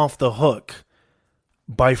letting them off the hook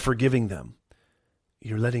by forgiving them.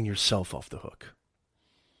 You're letting yourself off the hook.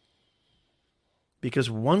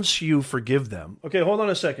 Because once you forgive them... Okay, hold on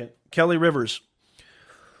a second. Kelly Rivers.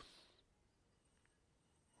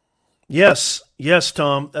 Yes,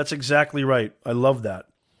 Tom. That's exactly right. I love that.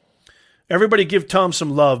 Everybody give Tom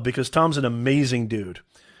some love because Tom's an amazing dude.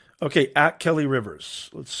 Okay, at Kelly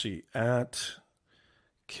Rivers. Let's see. At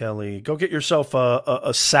Kelly. Go get yourself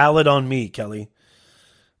a salad on me, Kelly.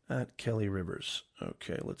 At Kelly Rivers.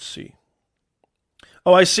 Okay, let's see.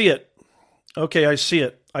 Oh, I see it. Okay, I see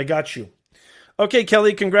it. I got you. Okay,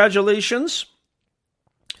 Kelly, congratulations.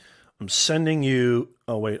 I'm sending you.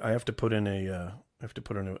 Oh wait, I have to put in a.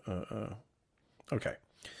 Okay.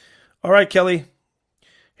 All right, Kelly.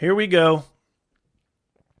 Here we go.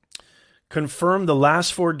 Confirm the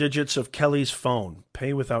last 4 digits of Kelly's phone.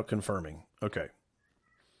 Pay without confirming. Okay.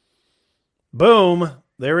 Boom.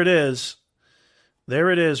 There it is. There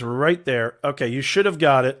it is right there. Okay, you should have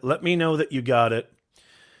got it. Let me know that you got it.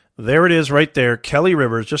 There it is right there. Kelly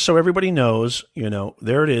Rivers, just so everybody knows,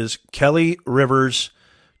 there it is. Kelly Rivers,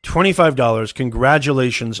 $25.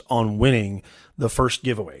 Congratulations on winning the first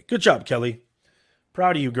giveaway. Good job, Kelly.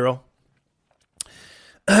 Proud of you, girl.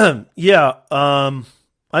 Yeah,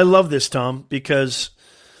 I love this, Tom, because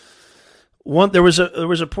there was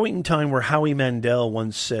a point in time where Howie Mandel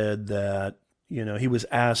once said that, he was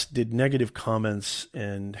asked, did negative comments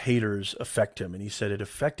and haters affect him? And he said, it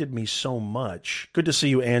affected me so much. Good to see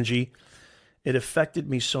you, Angie. It affected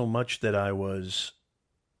me so much that I was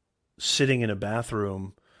sitting in a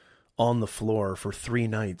bathroom on the floor for 3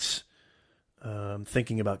 nights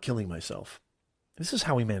thinking about killing myself. This is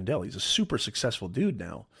Howie Mandel. He's a super successful dude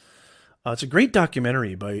now. It's a great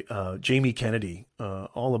documentary by Jamie Kennedy,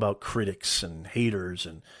 all about critics and haters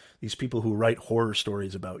and these people who write horror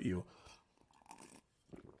stories about you.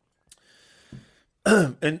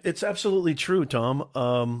 And it's absolutely true, Tom.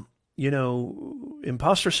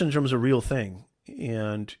 Imposter syndrome is a real thing.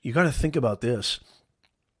 And you got to think about this.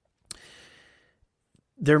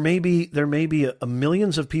 There may be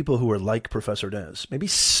millions of people who are like Professor Nez, maybe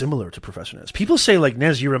similar to Professor Nez. People say, like,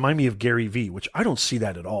 Nez, you remind me of Gary Vee, which I don't see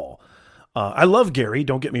that at all. I love Gary,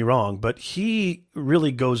 don't get me wrong, but he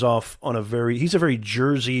really goes off on he's a very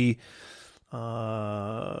Jersey,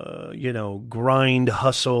 grind,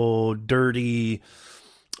 hustle, dirty,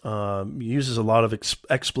 uses a lot of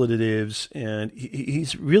expletives, and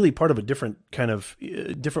he's really part of a different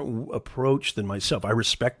approach than myself. I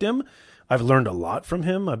respect him. I've learned a lot from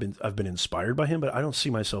him. I've been inspired by him, but I don't see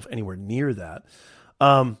myself anywhere near that.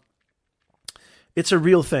 It's a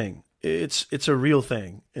real thing. It's a real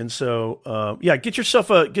thing. And so, get yourself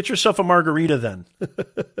a margarita then.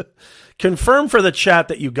 Confirm for the chat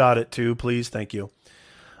that you got it too, please. Thank you.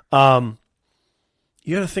 You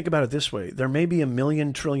got to think about it this way. There may be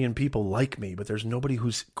 1,000,000 trillion people like me, but there's nobody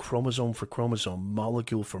who's chromosome for chromosome,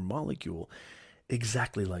 molecule for molecule,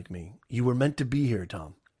 exactly like me. You were meant to be here,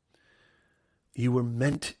 Tom. You were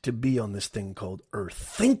meant to be on this thing called Earth.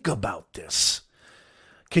 Think about this.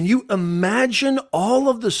 Can you imagine all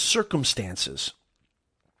of the circumstances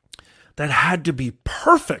that had to be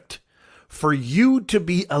perfect for you to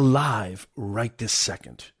be alive right this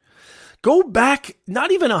second? Go back,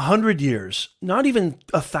 not even 100 years, not even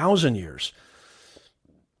 1,000 years.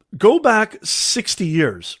 Go back 60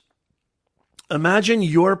 years. Imagine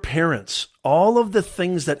your parents, all of the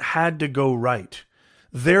things that had to go right.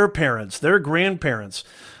 Their parents, their grandparents.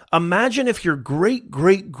 Imagine if your great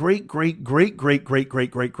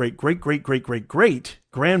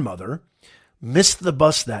grandmother missed the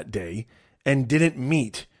bus that day and didn't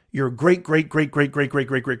meet your great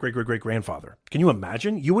grandfather. Can you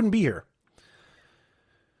imagine? You wouldn't be here.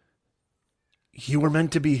 You were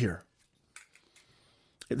meant to be here.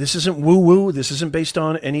 This isn't woo-woo. This isn't based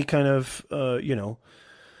on any kind of, I'm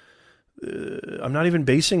not even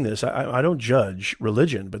basing this. I don't judge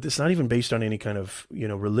religion, but it's not even based on any kind of,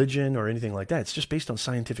 religion or anything like that. It's just based on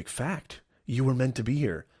scientific fact. You were meant to be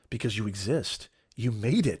here because you exist. You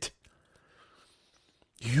made it.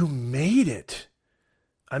 You made it.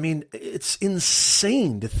 I mean, it's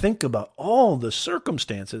insane to think about all the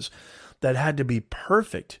circumstances that had to be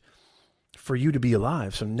perfect for you to be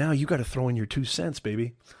alive. So now you got to throw in your 2 cents,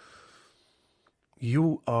 baby.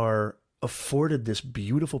 You are afforded this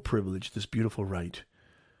beautiful privilege, this beautiful right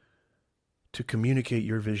to communicate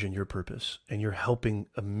your vision, your purpose, and you're helping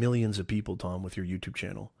millions of people, Tom, with your YouTube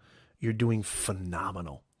channel. You're doing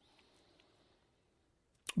phenomenal.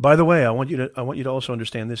 By the way, I want you to also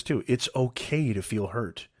understand this too. It's okay to feel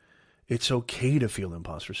hurt. It's okay to feel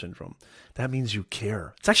imposter syndrome. That means you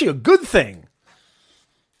care. It's actually a good thing.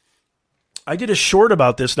 I did a short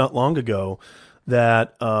about this not long ago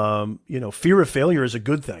that, fear of failure is a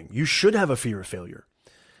good thing. You should have a fear of failure.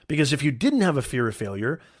 Because if you didn't have a fear of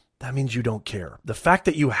failure, that means you don't care. The fact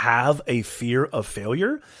that you have a fear of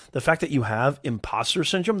failure, the fact that you have imposter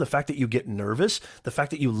syndrome, the fact that you get nervous, the fact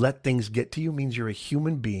that you let things get to you means you're a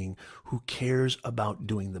human being who cares about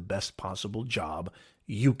doing the best possible job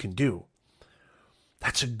you can do.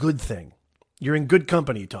 That's a good thing. You're in good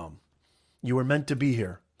company, Tom. You were meant to be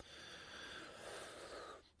here.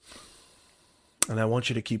 And I want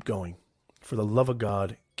you to keep going. For the love of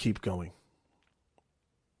God, keep going.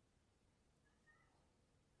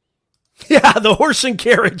 Yeah, the horse and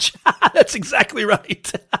carriage. That's exactly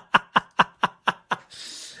right.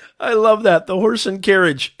 I love that. The horse and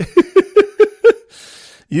carriage.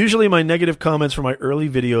 Usually my negative comments from my early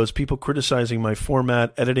videos, people criticizing my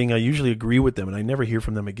format, editing, I usually agree with them and I never hear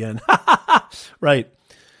from them again. Right.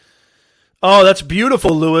 Oh, that's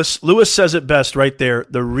beautiful, Lewis. Lewis says it best right there.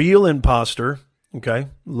 The real imposter. Okay.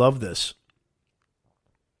 Love this.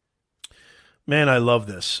 Man, I love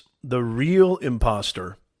this. The real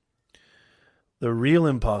imposter. The real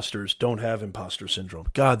imposters don't have imposter syndrome.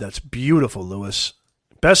 God, that's beautiful, Lewis.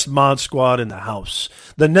 Best mod squad in the house.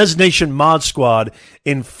 The Nez Nation mod squad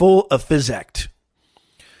in full effect.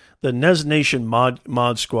 The Nez Nation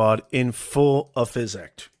mod squad in full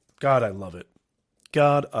effect. God, I love it.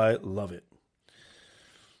 God, I love it.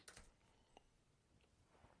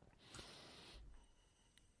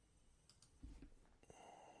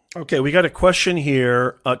 Okay, we got a question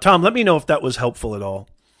here. Tom, let me know if that was helpful at all.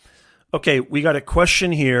 Okay, we got a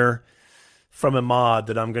question here from a mod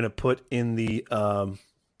that I'm going to put in the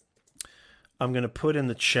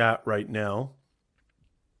chat right now.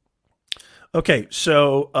 Okay,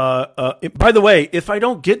 so by the way, if I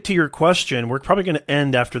don't get to your question, we're probably going to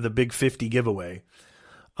end after the Big 50 giveaway.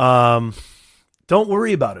 Don't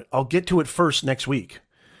worry about it. I'll get to it first next week.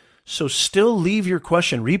 So still leave your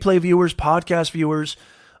question. Replay viewers, podcast viewers,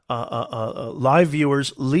 live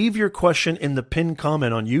viewers, leave your question in the pinned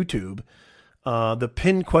comment on YouTube, the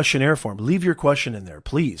pinned questionnaire form. Leave your question in there,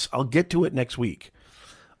 please. I'll get to it next week.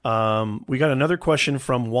 We got another question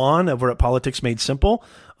from Juan over at Politics Made Simple.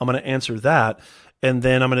 I'm going to answer that, and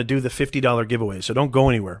then I'm going to do the $50 giveaway. So don't go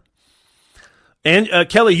anywhere. And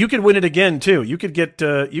Kelly, you could win it again too. You could get.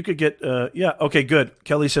 Yeah. Okay. Good.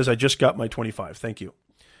 Kelly says I just got my 25. Thank you.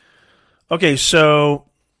 Okay. So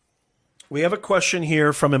we have a question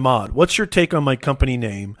here from Imad. What's your take on my company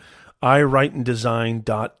name,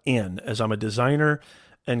 iWriteandDesign.in? As I'm a designer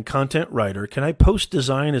and content writer, can I post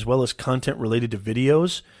design as well as content related to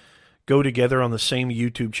videos go together on the same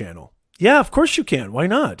YouTube channel? Yeah, of course you can. Why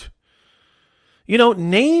not? You know,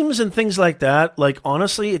 names and things like that, like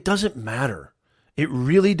honestly, it doesn't matter. It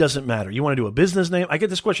really doesn't matter. You want to do a business name? I get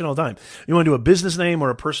this question all the time. You want to do a business name or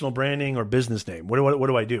a personal branding or business name? What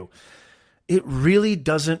do I do? It really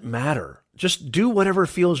doesn't matter. Just do whatever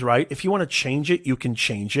feels right. If you want to change it, you can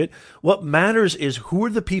change it. What matters is who are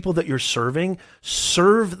the people that you're serving.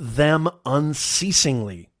 Serve them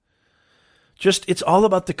unceasingly. It's all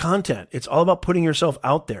about the content. It's all about putting yourself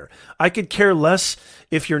out there. I could care less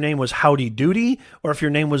if your name was Howdy Doody or if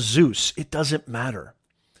your name was Zeus. It doesn't matter.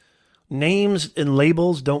 Names and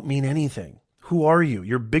labels don't mean anything. Who are you?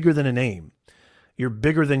 You're bigger than a name. You're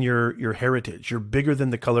bigger than your heritage. You're bigger than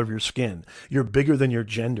the color of your skin. You're bigger than your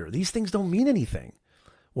gender. These things don't mean anything.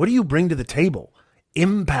 What do you bring to the table?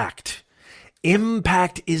 Impact.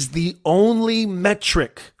 Impact is the only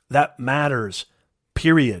metric that matters.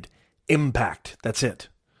 Period. Impact. That's it.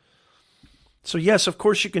 So yes, of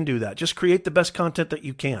course you can do that. Just create the best content that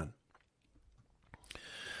you can.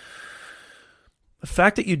 The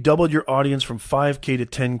fact that you doubled your audience from 5K to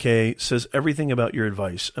 10K says everything about your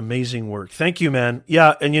advice. Amazing work. Thank you, man.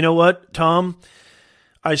 Yeah, and you know what, Tom?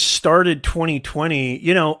 I started 2020.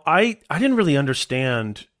 You know, I didn't really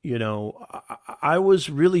understand, you know, I was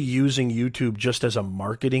really using YouTube just as a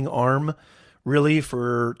marketing arm, really,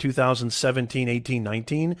 for 2017, 18,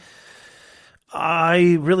 19.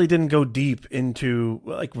 I really didn't go deep into,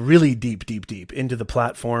 like really deep into the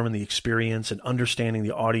platform and the experience and understanding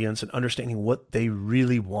the audience and understanding what they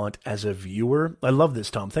really want as a viewer. I love this,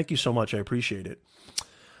 Tom. Thank you so much. I appreciate it.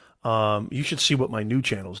 You should see what my new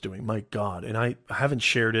channel is doing. My God. And I haven't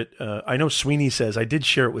shared it. I know Sweeney says I did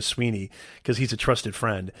share it with Sweeney because he's a trusted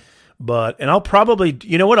friend. And I'll probably,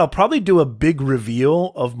 you know what? I'll probably do a big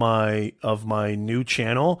reveal of my new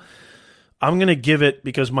channel. I'm going to give it,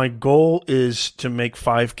 because my goal is to make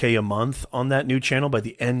 5K a month on that new channel by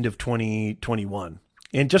the end of 2021.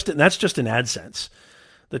 And that's just in AdSense.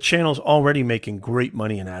 The channel's already making great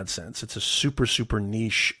money in AdSense. It's a super, super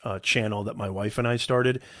niche channel that my wife and I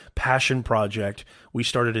started. Passion project. We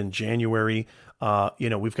started in January.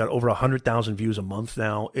 We've got over 100,000 views a month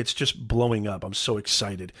now. It's just blowing up. I'm so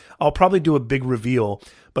excited. I'll probably do a big reveal,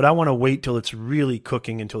 but I want to wait till it's really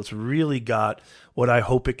cooking, until it's really got what I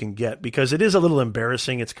hope it can get, because it is a little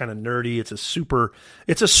embarrassing. It's kind of nerdy. It's a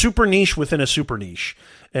super niche within a super niche.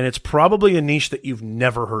 And it's probably a niche that you've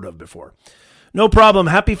never heard of before. No problem.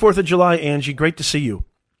 Happy 4th of July, Angie. Great to see you.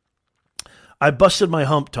 I busted my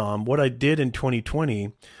hump, Tom. What I did in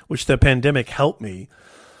 2020, which the pandemic helped me,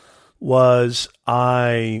 was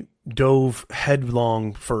I dove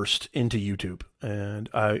headlong first into YouTube, and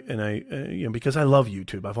I because I love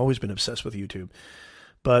YouTube. I've always been obsessed with YouTube.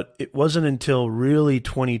 But it wasn't until really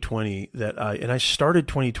 2020 that I started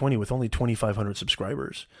 2020 with only 2,500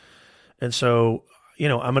 subscribers. And so,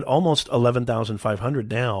 I'm at almost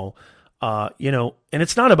 11,500 now, and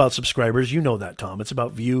it's not about subscribers. You know that, Tom. It's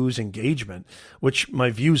about views, engagement, which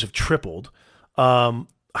my views have tripled.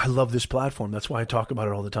 I love this platform. That's why I talk about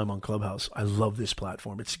it all the time on Clubhouse. I love this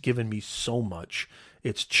platform. It's given me so much.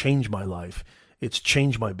 It's changed my life. It's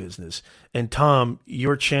changed my business. And Tom,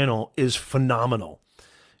 your channel is phenomenal.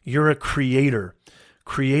 You're a creator.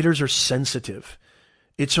 Creators are sensitive.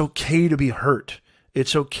 It's okay to be hurt.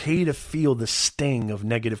 It's okay to feel the sting of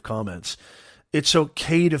negative comments. It's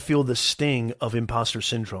okay to feel the sting of imposter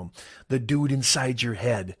syndrome. The dude inside your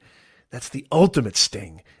head. That's the ultimate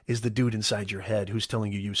sting, is the dude inside your head who's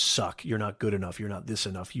telling you you suck. You're not good enough. You're not this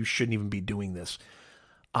enough. You shouldn't even be doing this.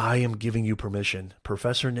 I am giving you permission.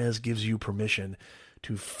 Professor Nez gives you permission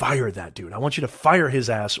to fire that dude. I want you to fire his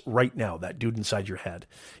ass right now, that dude inside your head.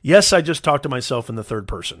 Yes, I just talked to myself in the third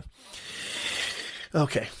person.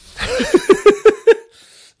 Okay.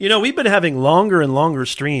 We've been having longer and longer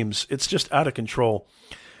streams. It's just out of control.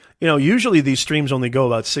 Usually these streams only go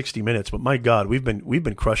about 60 minutes, but my God, we've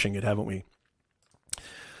been crushing it, haven't we?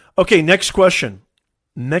 Okay, next question.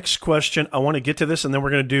 I want to get to this, and then we're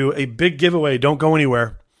going to do a big giveaway. Don't go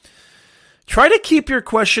anywhere. Try to keep your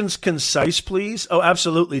questions concise, please. Oh,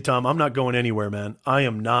 absolutely, Tom. I'm not going anywhere, man. I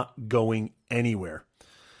am not going anywhere.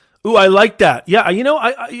 Ooh, I like that. Yeah,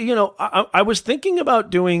 I was thinking about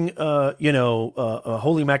doing, a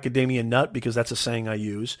holy macadamia nut, because that's a saying I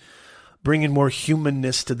use. Bringing more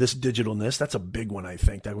humanness to this digitalness. That's a big one, I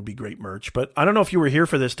think. That would be great merch. But I don't know if you were here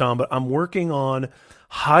for this, Tom, but I'm working on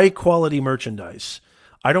high-quality merchandise.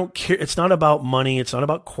 I don't care. It's not about money. It's not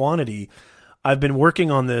about quantity. I've been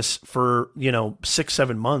working on this for,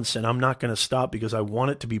 6-7 months, and I'm not going to stop because I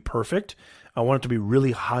want it to be perfect. I want it to be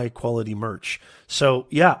really high-quality merch. So,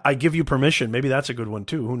 yeah, I give you permission. Maybe that's a good one,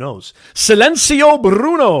 too. Who knows? Silencio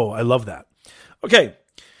Bruno. I love that. Okay.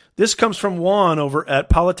 This comes from Juan over at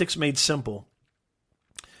Politics Made Simple.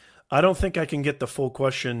 I don't think I can get the full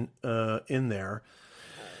question in there.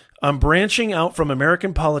 I'm branching out from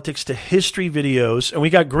American politics to history videos, and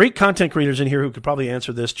we got great content creators in here who could probably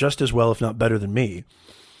answer this just as well, if not better than me.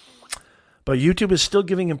 But YouTube is still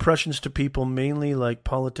giving impressions to people, mainly like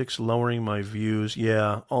politics, lowering my views.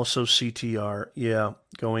 Yeah, also CTR. Yeah,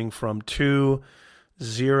 going from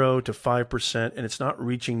 0 to 5%, and it's not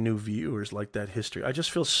reaching new viewers like that history. I just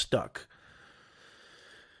feel stuck.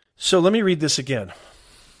 So let me read this again.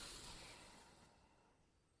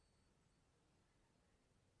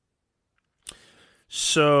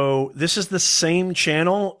 So this is the same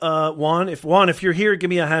channel, Juan. If you're here, give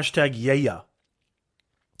me a hashtag yeah.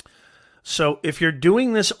 So if you're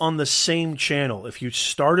doing this on the same channel, if you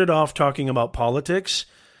started off talking about politics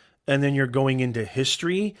and then you're going into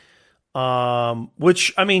history,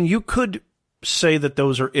 which, I mean, you could say that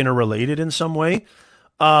those are interrelated in some way.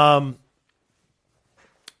 The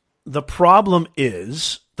problem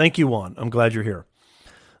is, thank you, Juan. I'm glad you're here.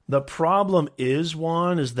 The problem is,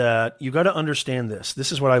 Juan, is that you got to understand this.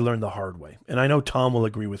 This is what I learned the hard way. And I know Tom will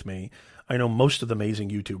agree with me. I know most of the amazing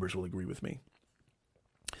YouTubers will agree with me.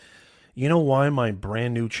 You know why my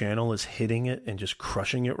brand new channel is hitting it and just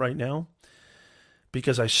crushing it right now?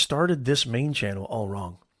 Because I started this main channel all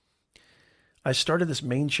wrong. I started this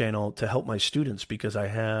main channel to help my students because I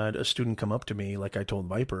had a student come up to me, like I told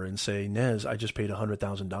Viper, and say, Nez, I just paid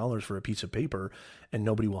 $100,000 for a piece of paper and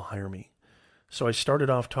nobody will hire me. So I started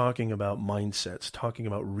off talking about mindsets, talking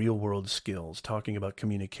about real world skills, talking about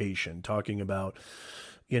communication, talking about,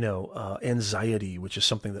 anxiety, which is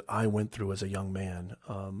something that I went through as a young man,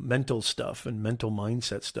 mental stuff and mental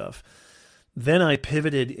mindset stuff. Then I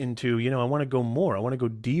pivoted into, I want to go more. I want to go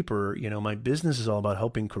deeper. My business is all about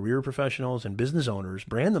helping career professionals and business owners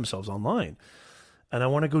brand themselves online. And I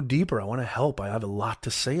want to go deeper. I want to help. I have a lot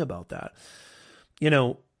to say about that.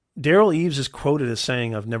 Daryl Eves is quoted as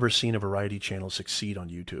saying, I've never seen a variety channel succeed on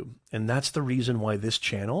YouTube. And that's the reason why this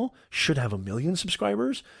channel should have 1 million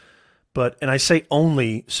subscribers. And I say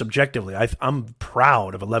only subjectively, I'm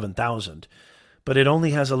proud of 11,000, but it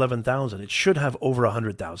only has 11,000. It should have over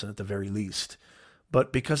 100,000 at the very least.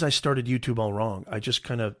 But because I started YouTube all wrong, I just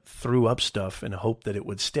kind of threw up stuff and hoped that it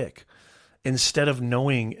would stick. Instead of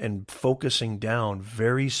knowing and focusing down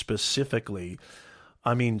very specifically,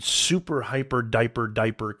 super hyper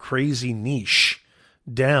diaper crazy niche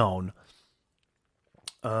down,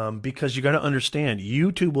 because you got to understand,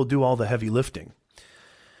 YouTube will do all the heavy lifting.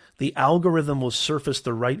 the algorithm will surface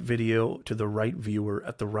the right video to the right viewer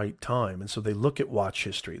at the right time. And so they look at watch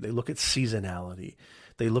history. They look at seasonality.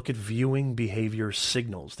 They look at viewing behavior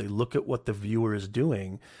signals. They look at what the viewer is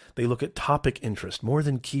doing. They look at topic interest more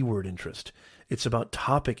than keyword interest. It's about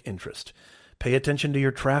topic interest. Pay attention to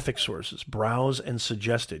your traffic sources. Browse and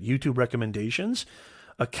suggested. YouTube recommendations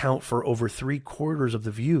account for over 3/4 of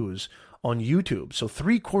the views on YouTube. So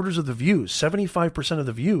 3/4 of the views, 75% of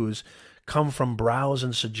the views come from browse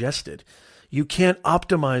and suggested. You can't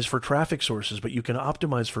optimize for traffic sources, but you can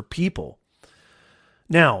optimize for people.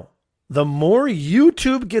 Now, the more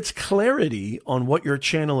YouTube gets clarity on what your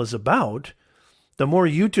channel is about, the more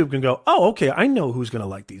YouTube can go, oh, okay, I know who's going to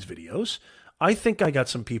like these videos. I think I got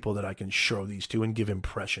some people that I can show these to and give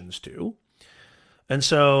impressions to. And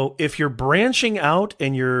so if you're branching out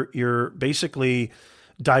and you're basically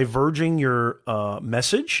diverging your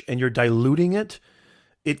message and you're diluting it,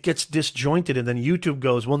 it gets disjointed. And then YouTube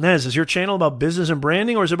goes, well, Nez, is your channel about business and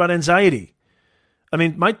branding or is it about anxiety? I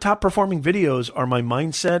mean, my top performing videos are my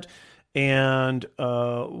mindset and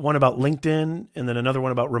one about LinkedIn and then another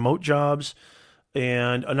one about remote jobs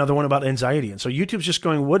and another one about anxiety. And so YouTube's just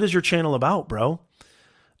going, what is your channel about, bro?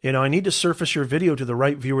 You know, I need to surface your video to the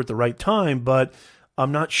right viewer at the right time, but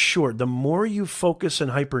I'm not sure. The more you focus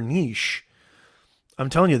and hyper niche, I'm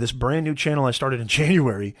telling you, this brand new channel I started in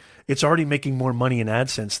January, it's already making more money in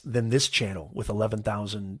AdSense than this channel with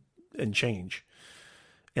 11,000 and change.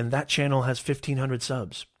 And that channel has 1,500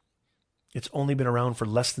 subs. It's only been around for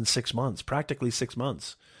less than 6 months, practically 6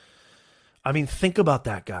 months. I mean, think about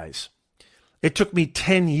that, guys. It took me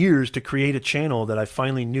 10 years to create a channel that I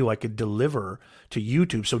finally knew I could deliver to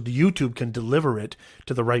YouTube so YouTube can deliver it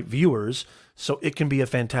to the right viewers so it can be a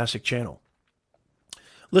fantastic channel.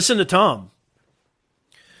 Listen to Tom.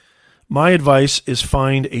 My advice is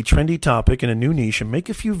find a trendy topic in a new niche and make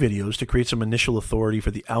a few videos to create some initial authority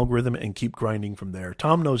for the algorithm and keep grinding from there.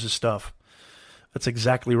 Tom knows his stuff. That's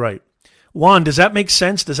exactly right. Juan, does that make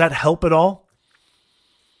sense? Does that help at all?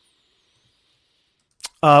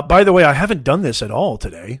 By the way, I haven't done this at all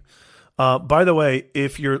today. By the way,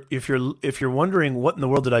 if you're wondering what in the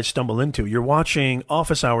world did I stumble into, you're watching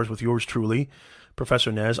Office Hours with yours truly,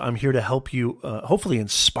 Professor Nez. I'm here to help you, hopefully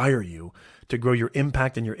inspire you to grow your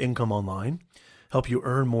impact and your income online, help you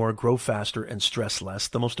earn more, grow faster, and stress less.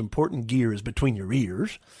 The most important gear is between your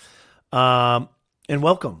ears. And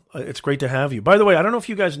welcome. It's great to have you. By the way, I don't know if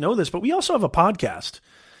you guys know this, but we also have a podcast.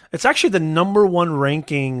 It's actually the #1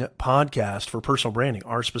 ranking podcast for personal branding,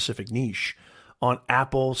 our specific niche, on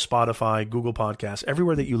Apple, Spotify, Google Podcasts,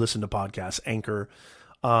 everywhere that you listen to podcasts, Anchor.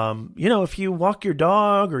 If you walk your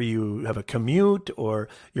dog or you have a commute or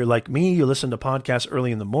you're like me, you listen to podcasts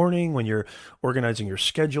early in the morning when you're organizing your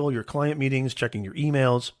schedule, your client meetings, checking your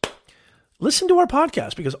emails, listen to our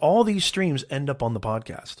podcast because all these streams end up on the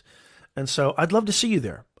podcast. And so I'd love to see you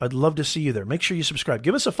there. I'd love to see you there. Make sure you subscribe.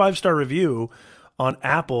 Give us a 5-star review on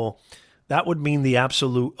Apple. That would mean the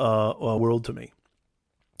absolute world to me.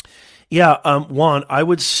 Yeah, Juan, I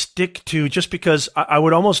would stick to, just because I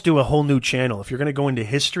would almost do a whole new channel if you're going to go into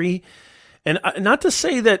history. And not to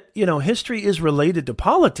say that, history is related to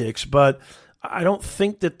politics, but I don't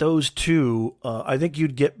think that those two, I think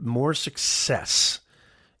you'd get more success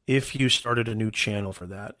if you started a new channel for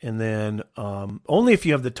that. And then only if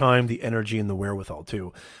you have the time, the energy, and the wherewithal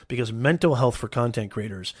too, because mental health for content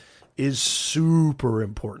creators is super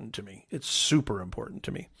important to me. It's super important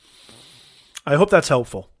to me. I hope that's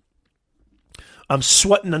helpful. I'm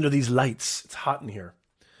sweating under these lights. It's hot in here.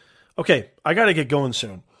 Okay, I got to get going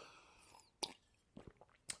soon.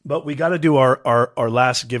 But we got to do our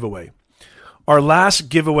last giveaway. Our last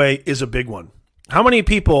giveaway is a big one. How many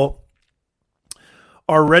people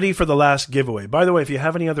are ready for the last giveaway? By the way, if you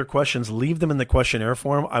have any other questions, leave them in the questionnaire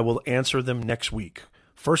form. I will answer them next week.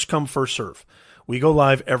 First come, first serve. We go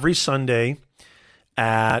live every Sunday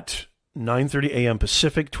at 9:30 a.m.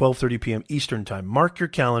 Pacific, 12:30 p.m. Eastern Time. Mark your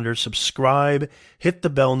calendar, subscribe, hit the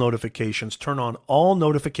bell notifications, turn on all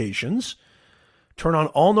notifications,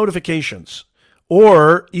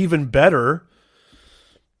 or even better,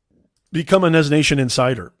 become a Nez Nation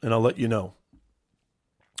Insider, and I'll let you know.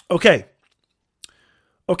 Okay,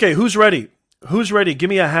 who's ready? Give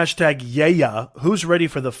me a hashtag yeah. Who's ready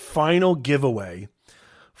for the final giveaway?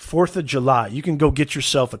 4th of July. You can go get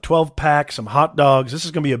yourself a 12-pack, some hot dogs. This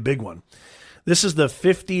is going to be a big one. This is the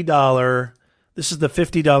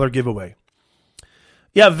 $50 giveaway.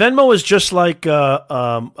 Yeah, Venmo is just like a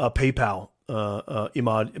PayPal,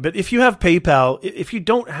 Imad. But if you have PayPal, if you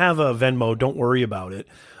don't have a Venmo, don't worry about it.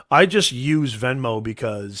 I just use Venmo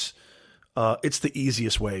because it's the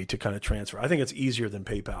easiest way to kind of transfer. I think it's easier than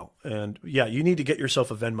PayPal. And yeah, you need to get yourself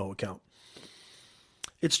a Venmo account.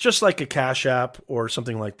 It's just like a Cash App or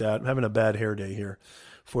something like that. I'm having a bad hair day here,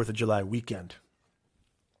 4th of July weekend.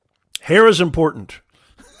 Hair is important.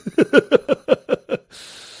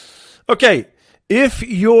 Okay, if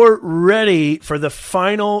you're ready for the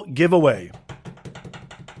final giveaway.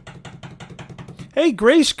 Hey,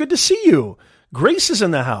 Grace, good to see you. Grace is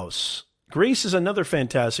in the house. Grace is another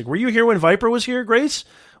fantastic. Were you here when Viper was here, Grace?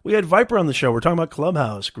 We had Viper on the show. We're talking about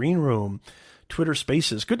Clubhouse, Green Room, Twitter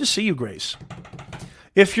Spaces. Good to see you, Grace.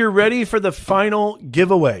 If you're ready for the final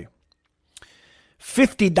giveaway,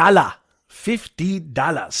 $50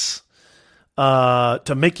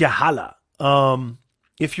 to make you holla.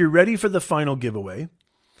 If you're ready for the final giveaway,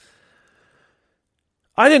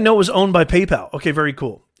 I didn't know it was owned by PayPal. Okay, very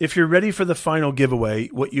cool. If you're ready for the final giveaway,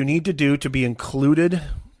 what you need to do to be included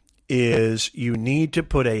is you need to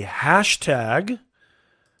put a hashtag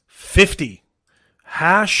 50.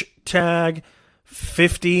 Hashtag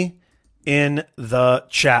 50 in the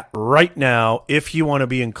chat right now if you want to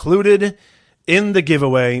be included in the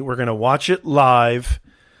giveaway. We're going to watch it live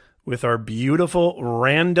with our beautiful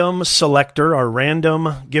random selector, our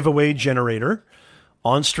random giveaway generator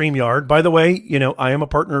on StreamYard. By the way, I am a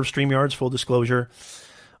partner of StreamYard's, full disclosure.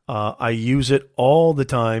 I use it all the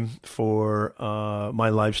time for my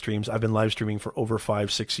live streams. I've been live streaming for over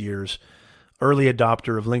 5-6 years. Early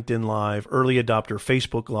adopter of LinkedIn Live, early adopter of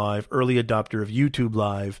Facebook Live, early adopter of YouTube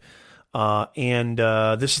Live. And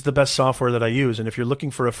this is the best software that I use. And if you're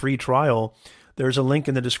looking for a free trial, there's a link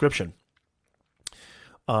in the description.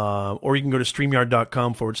 Or you can go to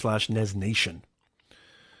StreamYard.com/NesNation.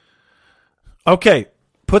 Okay,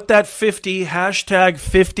 put that 50, hashtag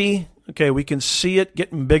 50. Okay, we can see it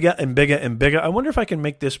getting bigger and bigger and bigger. I wonder if I can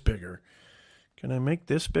make this bigger. Can I make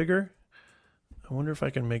this bigger? I wonder if I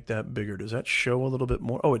can make that bigger. Does that show a little bit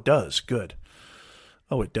more? Oh, it does. Good.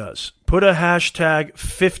 Oh, it does. Put a hashtag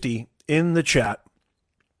 50 in the chat.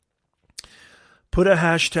 Put a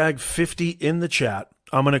hashtag 50 in the chat.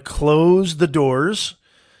 I'm going to close the doors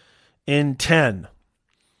in 10,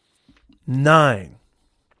 9,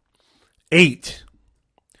 8,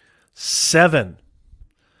 7,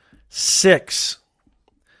 6,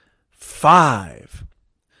 5,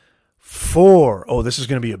 4. Oh, this is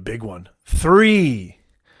going to be a big one. 3,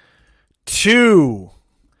 2,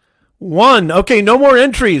 1. Okay, no more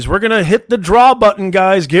entries. We're going to hit the draw button,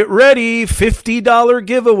 guys. Get ready. $50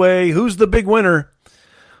 giveaway. Who's the big winner?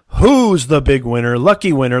 Who's the big winner?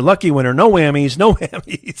 Lucky winner, lucky winner. No whammies, no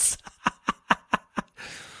whammies.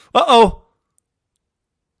 Uh-oh.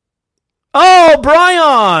 Oh,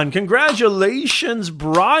 Brian. Congratulations,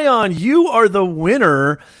 Brian. You are the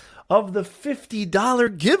winner of the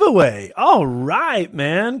 $50 giveaway. All right,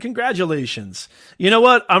 man. Congratulations. You know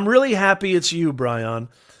what? I'm really happy it's you, Brian.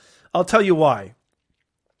 I'll tell you why.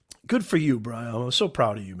 Good for you, Brian. I'm so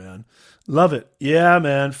proud of you, man. Love it. Yeah,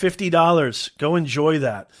 man. $50. Go enjoy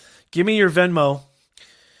that. Give me your Venmo.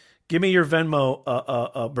 Give me your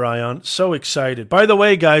Venmo, Brian. So excited. By the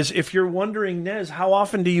way, guys, if you're wondering, Nez, how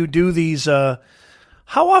often do you do these?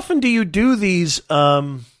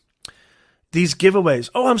 These giveaways?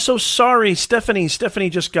 Oh, I'm so sorry, Stephanie. Stephanie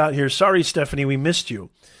just got here. Sorry, Stephanie, we missed you.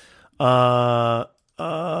 We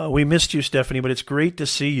missed you, Stephanie, but it's great to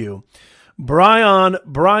see you.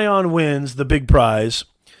 Brian wins the big prize.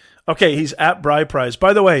 Okay, he's at Bri Prize.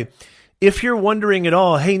 By the way, if you're wondering at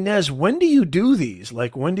all, hey, Nez, when do you do these?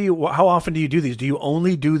 Like, how often do you do these? Do you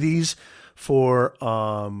only do these for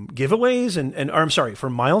giveaways for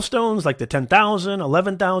milestones like the 10,000,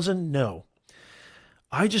 11,000? No.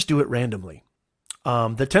 I just do it randomly.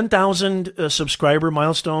 The 10,000 subscriber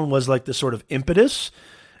milestone was like the sort of impetus.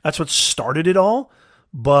 That's what started it all.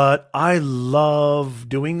 But I love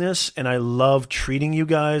doing this, and I love treating you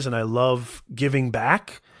guys, and I love giving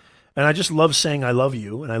back. And I just love saying I love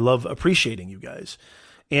you, and I love appreciating you guys.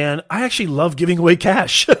 And I actually love giving away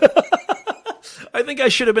cash. I think I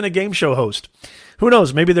should have been a game show host. Who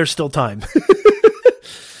knows? Maybe there's still time.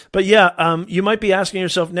 But yeah, you might be asking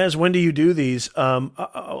yourself, Nez, when do you do these?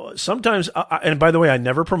 Sometimes, and by the way, I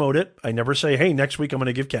never promote it. I never say, hey, next week I'm going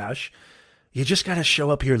to give cash. You just got to show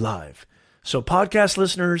up here live. So podcast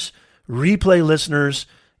listeners, replay listeners,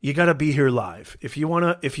 you got to be here live. If you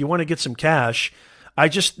want to get some cash, I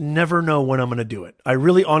just never know when I'm going to do it. I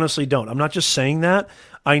really honestly don't. I'm not just saying that.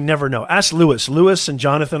 I never know. Ask Lewis. Lewis and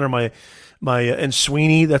Jonathan are my and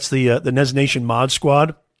Sweeney, that's the Nez Nation mod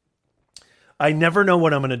squad. I never know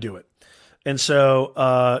when I'm going to do it. And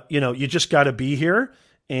so, you just got to be here,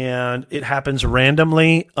 and it happens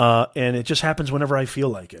randomly, and it just happens whenever I feel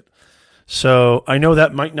like it. So I know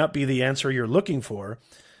that might not be the answer you're looking for,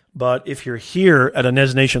 but if you're here at a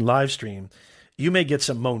Nez Nation live stream, you may get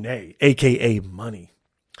some Monet, a.k.a. money.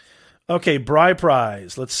 Okay, Bri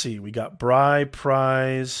Prize. Let's see. We got Bri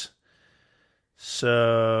Prize.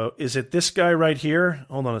 So is it this guy right here?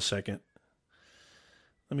 Hold on a second.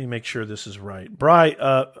 Let me make sure this is right. Bri,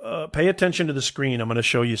 pay attention to the screen. I'm going to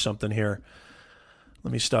show you something here.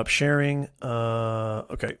 Let me stop sharing.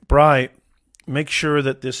 Okay, Bri, make sure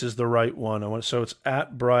that this is the right one. So it's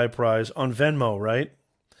at Bri Prize on Venmo, right?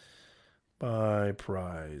 Bri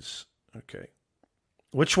Prize. Okay.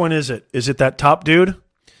 Which one is it? Is it that top dude?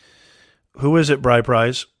 Who is it, Bri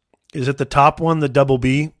Prize? Is it the top one, the double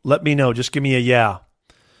B? Let me know. Just give me a yeah.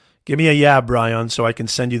 Give me a yeah, Brian, so I can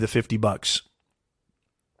send you the $50.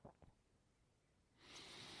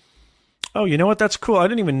 Oh, you know what? That's cool. I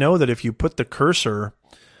didn't even know that if you put the cursor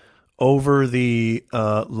over the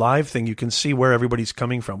live thing, you can see where everybody's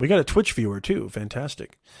coming from. We got a Twitch viewer, too.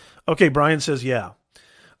 Fantastic. Okay, Brian says yeah.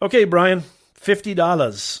 Okay, Brian,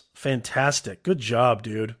 $50. Fantastic. Good job,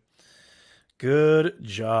 dude. Good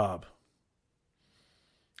job.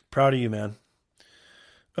 Proud of you, man.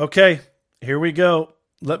 Okay, here we go.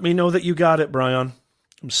 Let me know that you got it, Brian.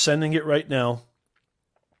 I'm sending it right now.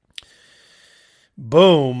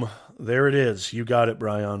 Boom. There it is. You got it,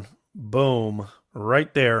 Brian. Boom.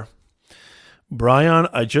 Right there. Brian,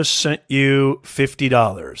 I just sent you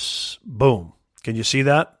 $50. Boom. Can you see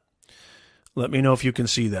that? Let me know if you can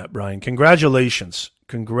see that, Brian. Congratulations.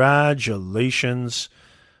 Congratulations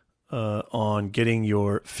on getting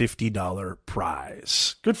your $50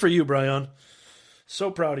 prize. Good for you, Brian.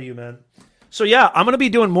 So proud of you, man. So yeah, I'm going to be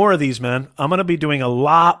doing more of these, man. I'm going to be doing a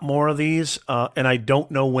lot more of these, and I don't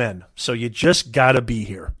know when. So you just got to be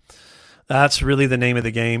here. That's really the name of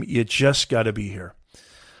the game. You just got to be here.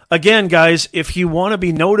 Again, guys, if you want to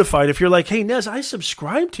be notified, if you're like, hey, Nez, I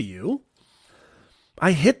subscribe to you.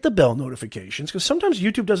 I hit the bell notifications because sometimes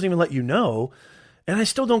YouTube doesn't even let you know, and I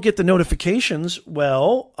still don't get the notifications.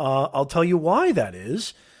 Well, I'll tell you why that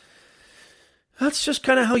is. That's just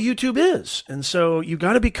kind of how YouTube is. And so you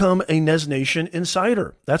got to become a Nez Nation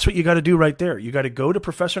insider. That's what you got to do right there. You got to go to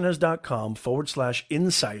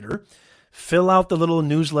ProfessorNez.com/insider, fill out the little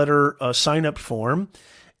newsletter sign-up form,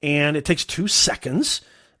 and it takes 2 seconds,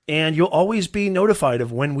 and you'll always be notified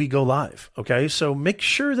of when we go live, okay? So make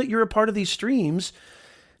sure that you're a part of these streams.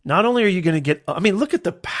 Not only are you going to get, look at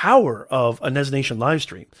the power of a Nez Nation live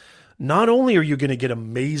stream. Not only are you going to get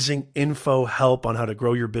amazing info, help on how to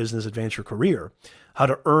grow your business, advance your career, how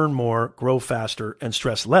to earn more, grow faster, and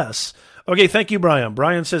stress less. Okay, thank you, Brian.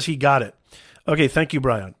 Brian says he got it. Okay, thank you,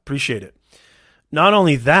 Brian. Appreciate it. Not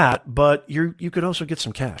only that, but you could also get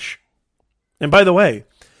some cash. And by the way,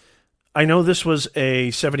 I know this was a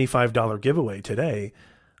 $75 giveaway today.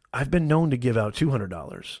 I've been known to give out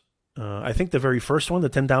 $200. I think the very first one, the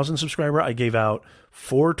 10,000 subscriber, I gave out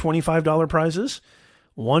 4 $25 prizes,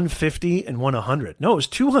 one $50 and one $100. No, it was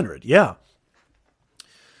 $200. Yeah.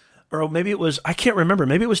 Or maybe it was, I can't remember.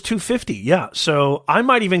 Maybe it was $250. Yeah. So I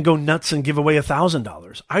might even go nuts and give away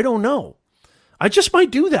 $1,000. I don't know. I just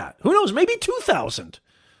might do that. Who knows? Maybe 2,000.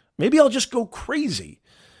 Maybe I'll just go crazy.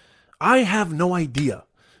 I have no idea.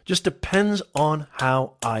 Just depends on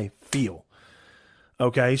how I feel.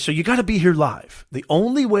 Okay, so you got to be here live. The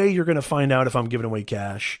only way you're going to find out if I'm giving away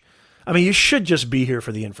cash, you should just be here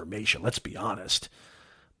for the information, let's be honest.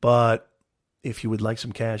 But if you would like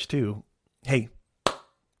some cash too, hey,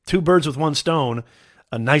 2 birds with 1 stone,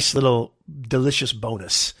 a nice little delicious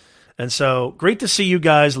bonus. And so great to see you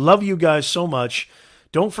guys. Love you guys so much.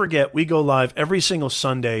 Don't forget, we go live every single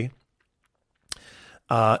Sunday,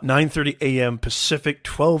 9:30 a.m. Pacific,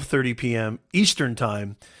 12:30 p.m. Eastern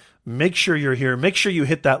Time. Make sure you're here. Make sure you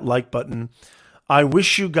hit that like button. I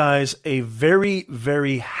wish you guys a very,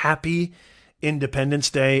 very happy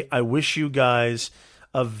Independence Day. I wish you guys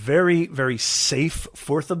a very, very safe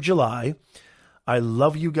 4th of July. I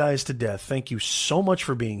love you guys to death. Thank you so much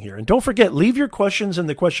for being here. And don't forget, leave your questions in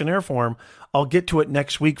the questionnaire form. I'll get to it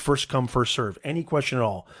next week. First come, first serve. Any question at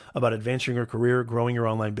all about advancing your career, growing your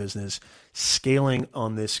online business, scaling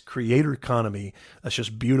on this creator economy that's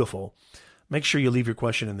just beautiful. Make sure you leave your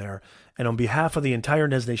question in there. And on behalf of the entire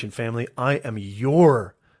Nez Nation family, I am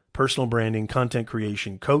your personal branding, content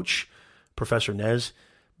creation coach, Professor Nez,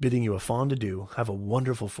 bidding you a fond adieu. Have a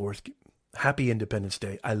wonderful 4th. Happy Independence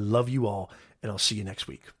Day. I love you all, and I'll see you next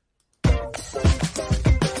week.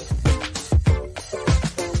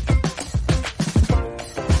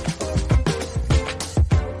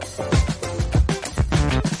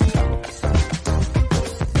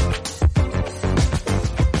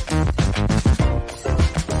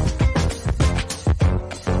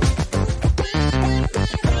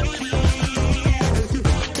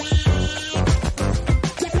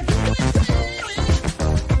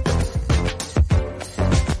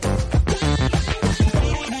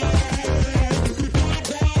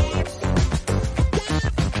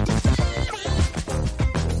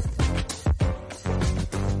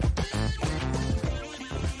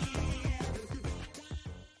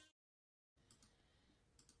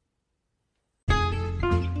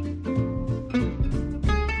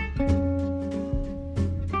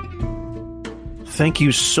 Thank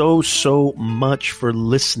you so much for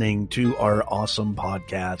listening to our awesome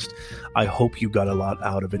podcast. I hope you got a lot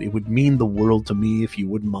out of it. It would mean the world to me if you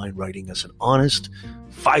wouldn't mind writing us an honest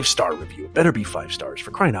 5-star review. It better be 5 stars,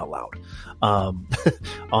 for crying out loud, on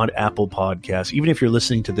Apple Podcasts. Even if you're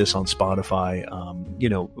listening to this on Spotify, or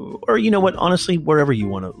you know what, honestly, wherever you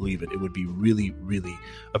want to leave it, it would be really, really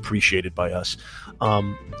appreciated by us.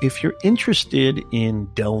 If you're interested in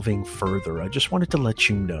delving further, I just wanted to let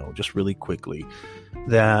you know, just really quickly,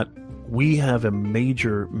 that we have a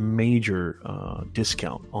major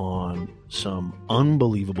discount on some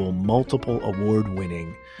unbelievable, multiple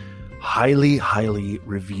award-winning, highly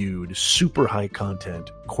reviewed, super high content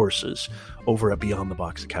courses over at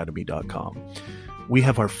beyondtheboxacademy.com. We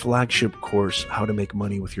have our flagship course, How to Make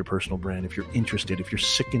Money with Your Personal Brand. If you're interested, if you're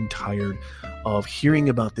sick and tired of hearing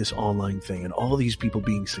about this online thing and all these people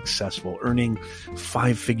being successful, earning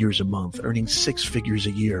 5 figures a month, earning 6 figures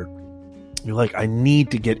a year, you're like, I need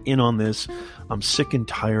to get in on this. I'm sick and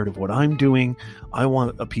tired of what I'm doing. I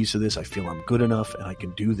want a piece of this. I feel I'm good enough and I can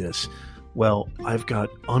do this. Well, I've got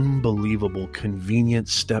unbelievable, convenient,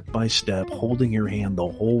 step-by-step, holding your hand the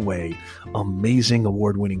whole way, amazing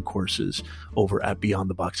award-winning courses over at Beyond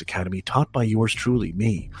the Box Academy, taught by yours truly,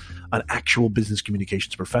 me, an actual business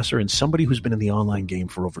communications professor and somebody who's been in the online game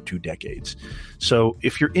for over 2 decades. So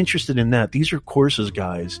if you're interested in that, these are courses,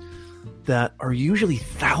 guys, that are usually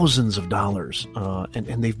thousands of dollars,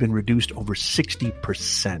 and they've been reduced over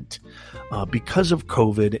 60% because of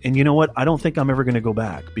COVID. And you know what? I don't think I'm ever going to go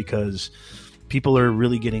back, because people are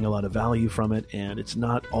really getting a lot of value from it, and it's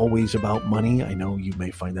not always about money. I know you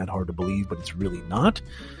may find that hard to believe, but it's really not.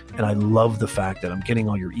 And I love the fact that I'm getting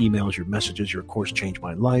all your emails, your messages. Your course changed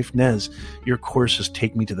my life. Nez, your courses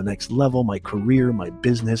take me to the next level, my career, my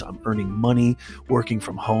business. I'm earning money, working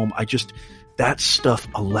from home. That stuff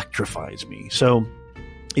electrifies me. So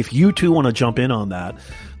if you too want to jump in on that,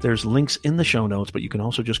 there's links in the show notes, but you can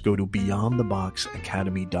also just go to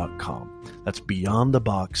beyondtheboxacademy.com. That's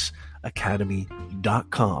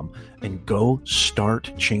beyondtheboxacademy.com, and go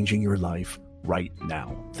start changing your life right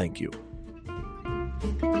now. Thank you.